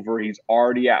live over. He's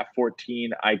already at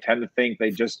 14. I tend to think they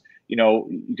just,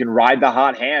 you can ride the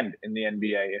hot hand in the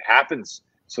NBA. It happens.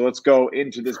 So let's go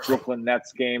into this Brooklyn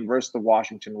Nets game versus the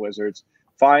Washington Wizards.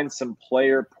 Find some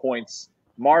player points.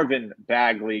 Marvin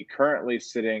Bagley currently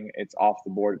sitting. It's off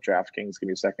the board at DraftKings. Give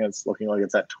me a second. It's looking like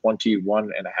it's at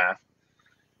 21.5.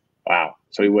 Wow.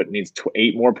 So he needs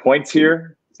 8 more points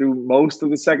here through most of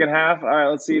the second half. All right,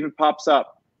 let's see if it pops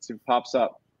up.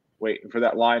 Waiting for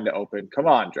that line to open. Come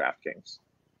on, DraftKings.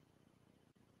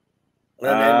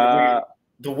 And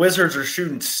the Wizards are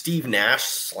shooting Steve Nash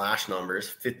slash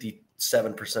numbers, 57%,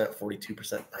 42%,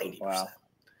 90%. Wow.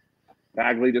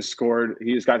 Bagley just scored.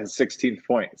 He just got his 16th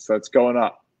point, so it's going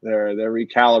up. They're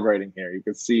recalibrating here. You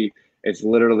can see it's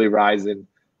literally rising.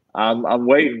 I'm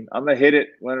waiting. I'm gonna hit it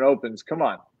when it opens. Come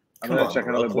on. I'm gonna check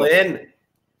another book. They're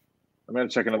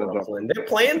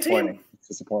playing team. It's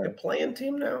disappointing. They're playing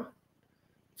team now.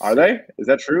 Are they? Is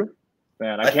that true?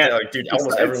 Man, I can't. Dude,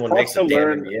 almost everyone makes the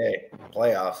damn NBA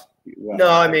playoffs. Well, no,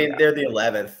 I mean they're the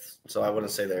 11th, so I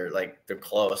wouldn't say they're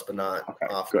close, but not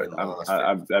often.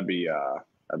 Good. That'd be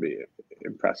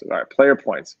impressive. All right, player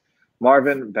points.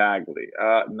 Marvin Bagley,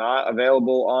 not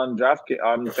available on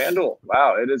FanDuel.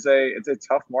 Wow, it's a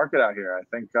tough market out here. I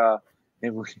think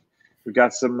we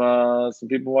got some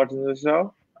people watching the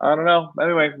show. I don't know.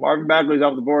 Anyway, Marvin Bagley's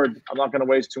off the board. I'm not going to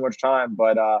waste too much time,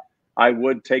 but I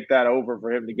would take that over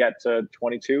for him to get to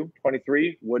 22,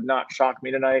 23. Would not shock me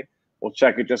tonight. We'll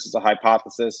check it just as a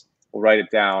hypothesis. We'll write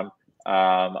it down.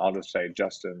 I'll just say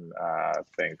Justin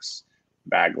thinks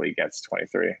Bagley gets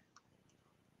 23.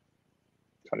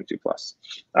 22 plus.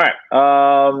 All right.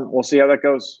 We'll see how that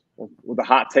goes with the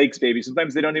hot takes, baby.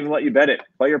 Sometimes they don't even let you bet it.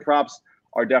 Player props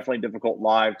are definitely difficult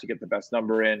live to get the best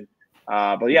number in.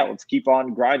 But yeah, let's keep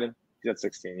on grinding. He's at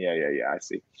 16. Yeah. I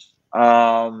see.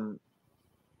 All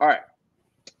right.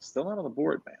 Still not on the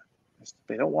board, man.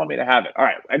 They don't want me to have it. All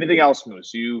right. Anything else,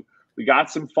 Moose? We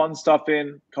got some fun stuff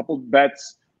in, a couple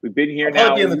bets. We've been here now.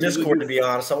 I'll be in the Discord, to be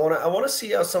honest. I want to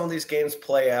see how some of these games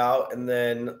play out and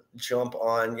then jump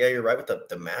on. Yeah, you're right with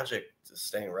the Magic just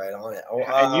staying right on it.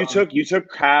 And you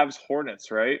took Cavs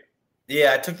Hornets, right?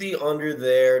 Yeah, I took the under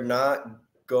there. Not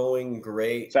going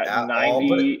great. It's at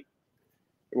 90.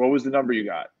 What was the number you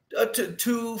got?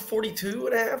 242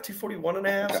 and a half, 241 and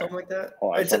a half, something like that.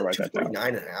 Oh, it's at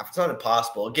 249 and a half. It's not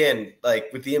impossible. Again, like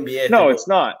with the NBA. No, it's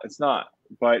not. It's not.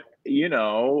 But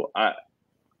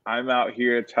I'm out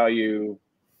here to tell you,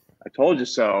 I told you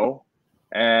so,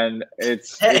 and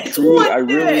it's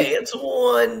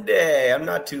one day. I'm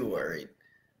not too worried.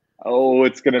 Oh,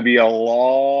 it's going to be a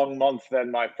long month then,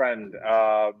 my friend.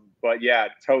 But yeah,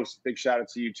 Toast, big shout out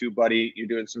to you too, buddy. You're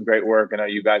doing some great work. I know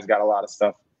you guys got a lot of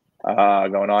stuff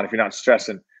going on. If you're not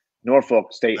stressing,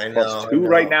 Norfolk State +2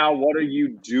 right now. What are you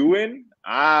doing?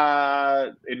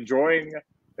 Enjoying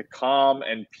the calm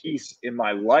and peace in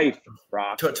my life,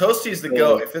 Brock. Toasty's the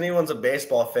GOAT. If anyone's a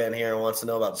baseball fan here and wants to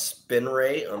know about spin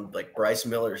rate on like Bryce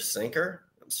Miller's sinker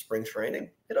in spring training,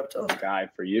 hit up Toast. Guy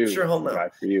for you. Sure, hold on. Guy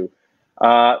for you.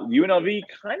 UNLV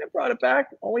kind of brought it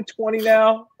back. Only 20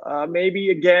 now. Maybe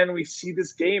again we see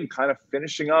this game kind of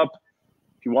finishing up.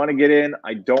 If you want to get in,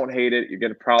 I don't hate it. You're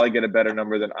going to probably get a better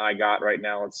number than I got right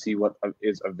now. Let's see what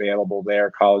is available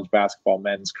there. College basketball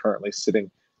men's currently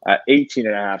sitting at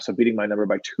 18.5, so beating my number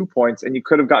by 2 points. And you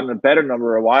could have gotten a better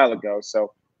number a while ago.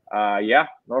 So, yeah,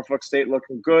 Norfolk State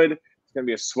looking good. It's going to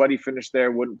be a sweaty finish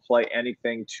there. Wouldn't play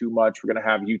anything too much. We're going to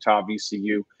have Utah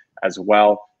VCU as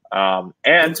well.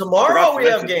 And tomorrow we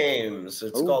have games.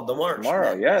 It's called the March.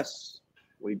 Tomorrow, yes,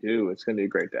 we do. It's going to be a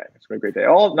great day. It's going to be a great day.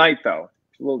 All night, though.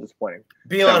 It's a little disappointing.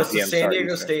 Be honest, does San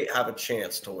Diego State have a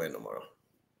chance to win tomorrow?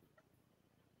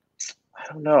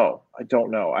 I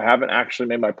don't know. I haven't actually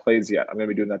made my plays yet. I'm going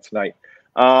to be doing that tonight.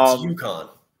 It's UConn.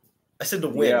 I said to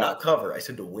win, not cover. I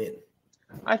said to win.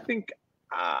 I think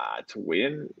to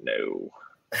win, no,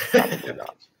 probably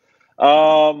not.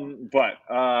 But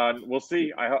we'll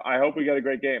see. I hope we get a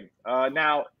great game.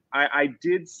 Now, I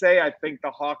did say I think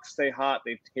the Hawks stay hot.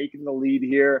 They've taken the lead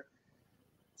here.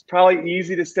 It's probably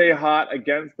easy to stay hot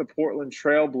against the Portland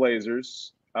Trail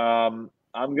Blazers. I'm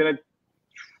gonna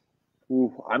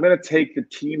take the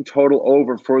team total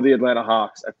over for the Atlanta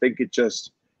Hawks. I think it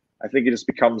just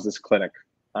becomes this clinic.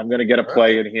 I'm gonna get a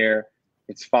play in here.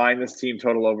 It's fine. This team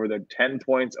total over. They're 10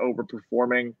 points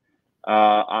overperforming.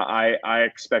 I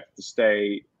expect to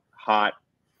stay hot.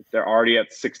 They're already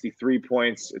at 63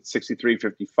 points. It's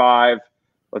 63-55.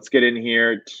 Let's get in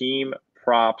here. Team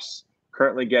props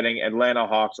currently getting Atlanta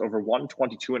Hawks over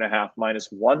 122.5 minus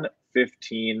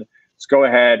 115. Let's go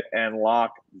ahead and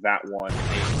lock that one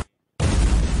in.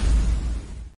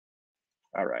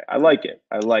 All right. I like it.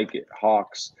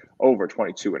 Hawks over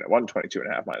 122.5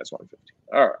 minus 115.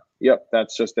 All right. Yep.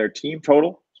 That's just their team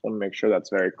total. Just want to make sure that's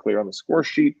very clear on the score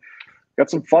sheet. Got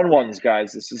some fun ones,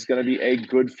 guys. This is going to be a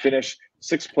good finish.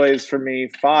 6 plays for me,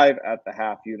 5 at the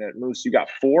half unit. Moose, you got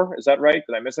 4. Is that right?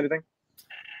 Did I miss anything?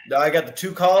 No, I got the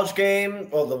 2 college game.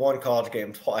 Well, the 1 college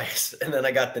game twice. And then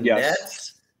I got the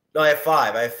Nets. No, I have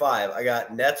 5. I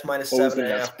got Nets minus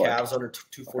 7.5, Cavs under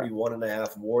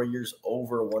 241.5, Warriors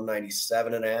over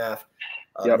 197.5,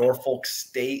 Norfolk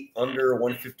State under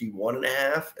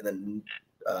 151.5, and then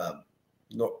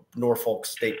Norfolk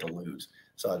State to lose.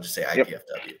 So I'll just say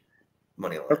IPFW.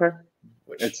 Money line. Okay.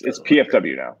 It's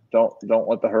PFW now. Don't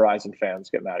let the Horizon fans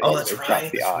get mad at you. Oh, that's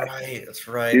right. That's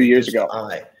right. A few years ago.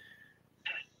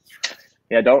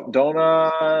 Yeah,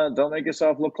 don't make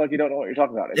yourself look like you don't know what you're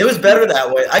talking about. It was better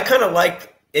that way. I kind of liked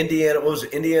Indiana. What was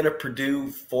it? Indiana, Purdue,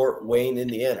 Fort Wayne,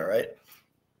 Indiana, right?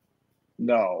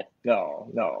 No. Yeah.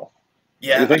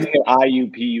 You're thinking of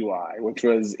IUPUI, which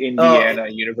was Indiana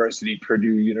University,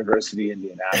 Purdue University,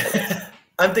 Indianapolis.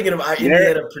 I'm thinking of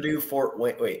Indiana, Purdue, Fort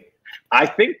Wayne. Wait. I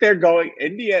think they're going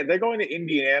to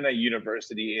Indiana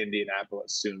University,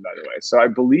 Indianapolis soon, by the way. So I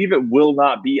believe it will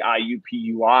not be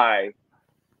IUPUI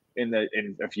in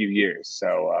a few years.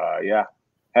 So yeah.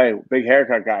 Hey, big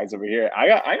haircut guys over here. I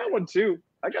got one too.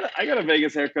 I got a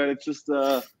Vegas haircut. It's just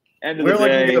end of the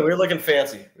day. We're looking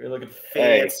fancy.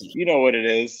 Hey, you know what it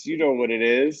is.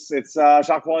 It's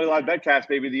ShotQuality Live BetCast,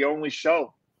 baby. The only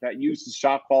show that uses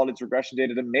ShotQuality's regression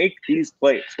data to make these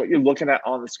plays. What you're looking at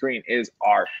on the screen is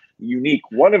our unique,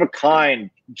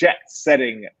 one-of-a-kind,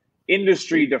 jet-setting,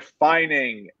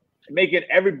 industry-defining, making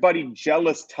everybody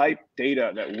jealous type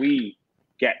data that we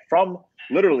get from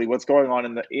literally what's going on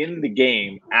in the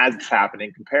game as it's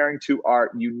happening, comparing to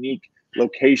our unique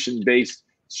location-based,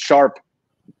 sharp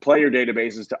player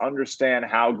databases to understand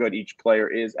how good each player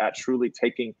is at truly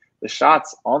taking the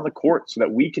shots on the court so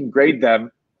that we can grade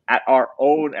them at our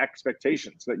own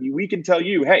expectations, so that we can tell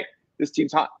you, hey, this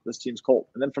team's hot, this team's cold.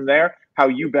 And then from there, how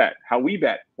we bet.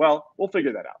 Well, we'll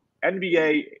figure that out.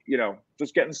 NBA,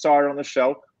 just getting started on the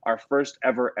show, our first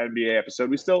ever NBA episode.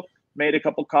 We still made a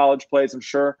couple college plays. I'm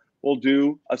sure we'll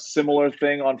do a similar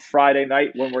thing on Friday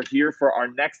night when we're here for our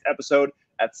next episode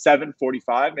at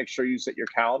 7:45. Make sure you set your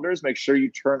calendars. Make sure you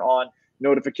turn on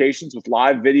notifications with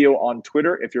live video on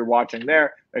Twitter if you're watching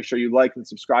there. Make sure you like and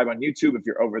subscribe on YouTube if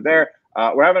you're over there.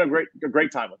 We're having a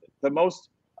great time with it.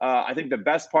 I think the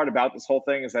best part about this whole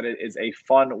thing is that it is a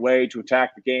fun way to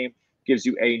attack the game, gives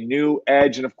you a new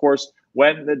edge. And of course,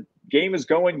 when the game is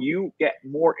going, you get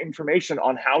more information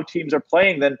on how teams are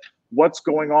playing than what's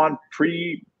going on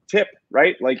pre-tip,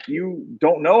 right? Like you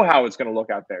don't know how it's going to look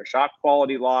out there.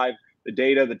 ShotQuality Live, the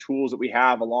data, the tools that we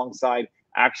have alongside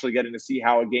actually getting to see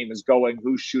how a game is going,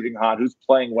 who's shooting hot, who's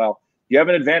playing well. You have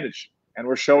an advantage, and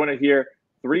we're showing it here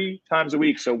 3 times a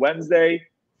week. So Wednesday,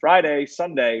 Friday,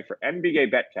 Sunday for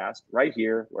NBA BetCast right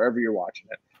here, wherever you're watching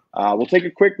it. We'll take a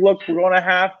quick look. We're going to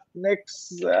half.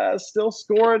 Nick's still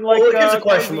scoring like. Well, here's a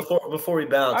question before we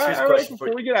bounce. Here's a question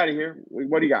before we get out of here.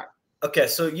 What do you got? Okay,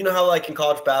 so you know how like in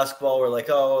college basketball, we're like,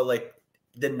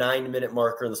 the 9-minute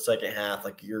marker in the second half,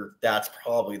 that's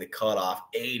probably the cutoff.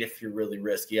 8 if you're really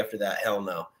risky. After that, hell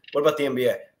no. What about the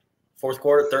NBA?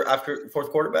 After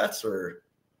fourth quarter bets or?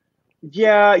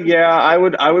 Yeah. I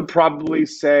would probably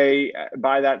say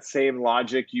by that same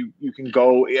logic, you can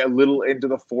go a little into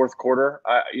the fourth quarter.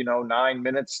 9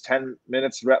 minutes, 10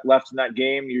 minutes left in that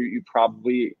game. You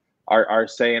probably are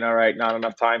saying, all right, not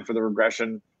enough time for the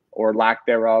regression or lack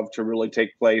thereof to really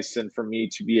take place, and for me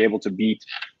to be able to beat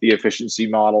the efficiency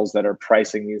models that are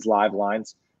pricing these live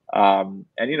lines.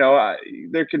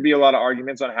 There could be a lot of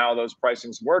arguments on how those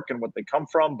pricings work and what they come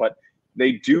from, but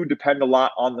they do depend a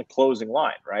lot on the closing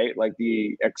line, right? Like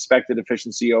the expected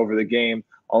efficiency over the game,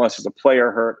 unless there's a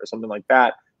player hurt or something like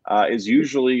that, is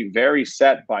usually very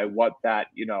set by what that,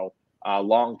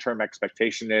 long-term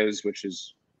expectation is, which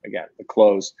is, again, the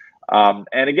close.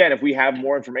 And again, if we have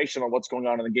more information on what's going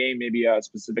on in the game, maybe a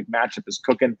specific matchup is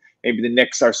cooking, maybe the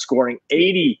Knicks are scoring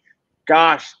 80,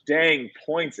 gosh dang,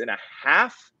 points in a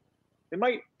half.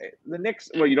 The Knicks,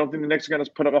 well, you don't think the Knicks are going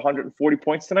to put up 140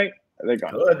 points tonight? They're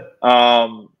going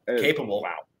to. Capable.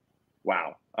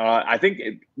 Wow. I think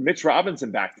Mitch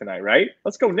Robinson back tonight, right?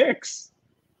 Let's go Knicks.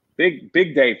 Big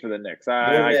day for the Knicks.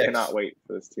 I cannot wait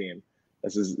for this team.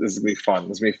 This is going to be fun.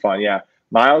 This is going to be fun, yeah.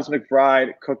 Miles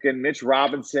McBride cooking. Mitch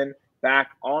Robinson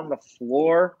back on the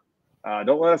floor.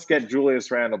 Don't let us get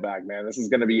Julius Randle back, man. This is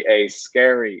going to be a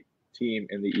scary team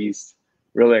in the East.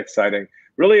 Really exciting.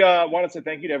 Really want to say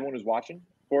thank you to everyone who's watching,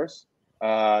 of course.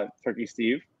 Turkey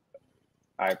Steve.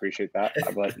 I appreciate that.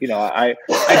 But, I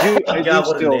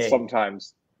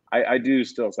do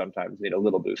still sometimes need a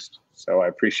little boost. So I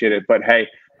appreciate it. But hey,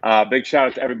 big shout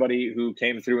out to everybody who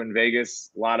came through in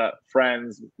Vegas. A lot of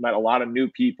friends, met a lot of new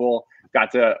people,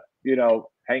 got to,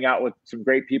 hang out with some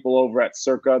great people over at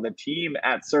Circa. The team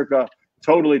at Circa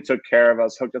totally took care of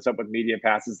us, hooked us up with media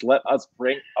passes, let us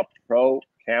bring a pro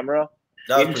camera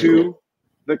into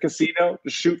the casino to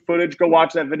shoot footage. Go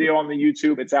watch that video on the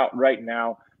YouTube. It's out right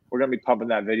now. We're going to be pumping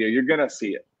that video. You're going to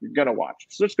see it. You're going to watch.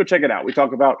 So let's go check it out. We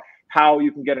talk about how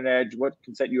you can get an edge, what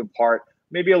can set you apart,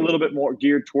 maybe a little bit more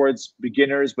geared towards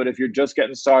beginners. But if you're just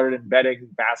getting started in betting,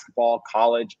 basketball,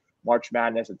 college, March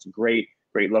Madness, it's a great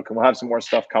look. And we'll have some more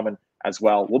stuff coming as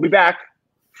well. We'll be back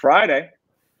Friday,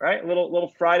 right? A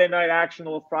little Friday night action, a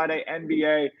little Friday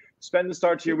NBA. Spend the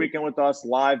start to your weekend with us,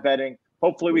 live betting.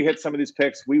 Hopefully we hit some of these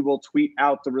picks. We will tweet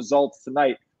out the results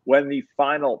tonight when the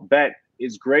final bet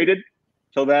is graded.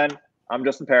 Till then, I'm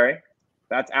Justin Perry.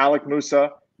 That's Alec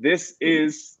Musa. This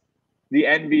is the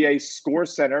NBA Score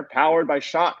Center, powered by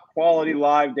ShotQuality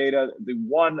Live Data, the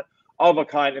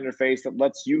one-of-a-kind interface that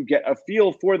lets you get a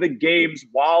feel for the games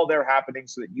while they're happening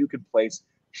so that you can place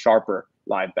sharper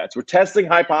live bets. We're testing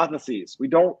hypotheses. We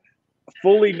don't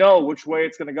fully know which way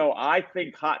it's going to go. I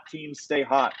think hot teams stay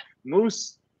hot.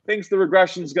 Moose thinks the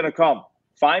regression is going to come.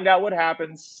 Find out what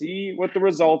happens, see what the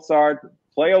results are,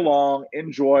 play along,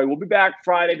 enjoy. We'll be back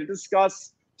Friday to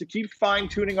discuss, to keep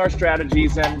fine-tuning our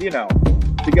strategies and, to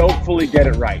hopefully get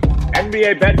it right.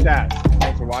 NBA BetCast.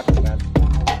 Thanks for watching, man.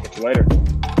 Catch you later.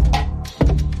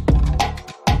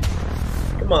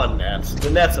 Come on, Nets. The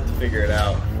Nets have to figure it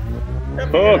out.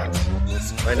 Hooked.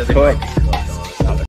 I know they might be.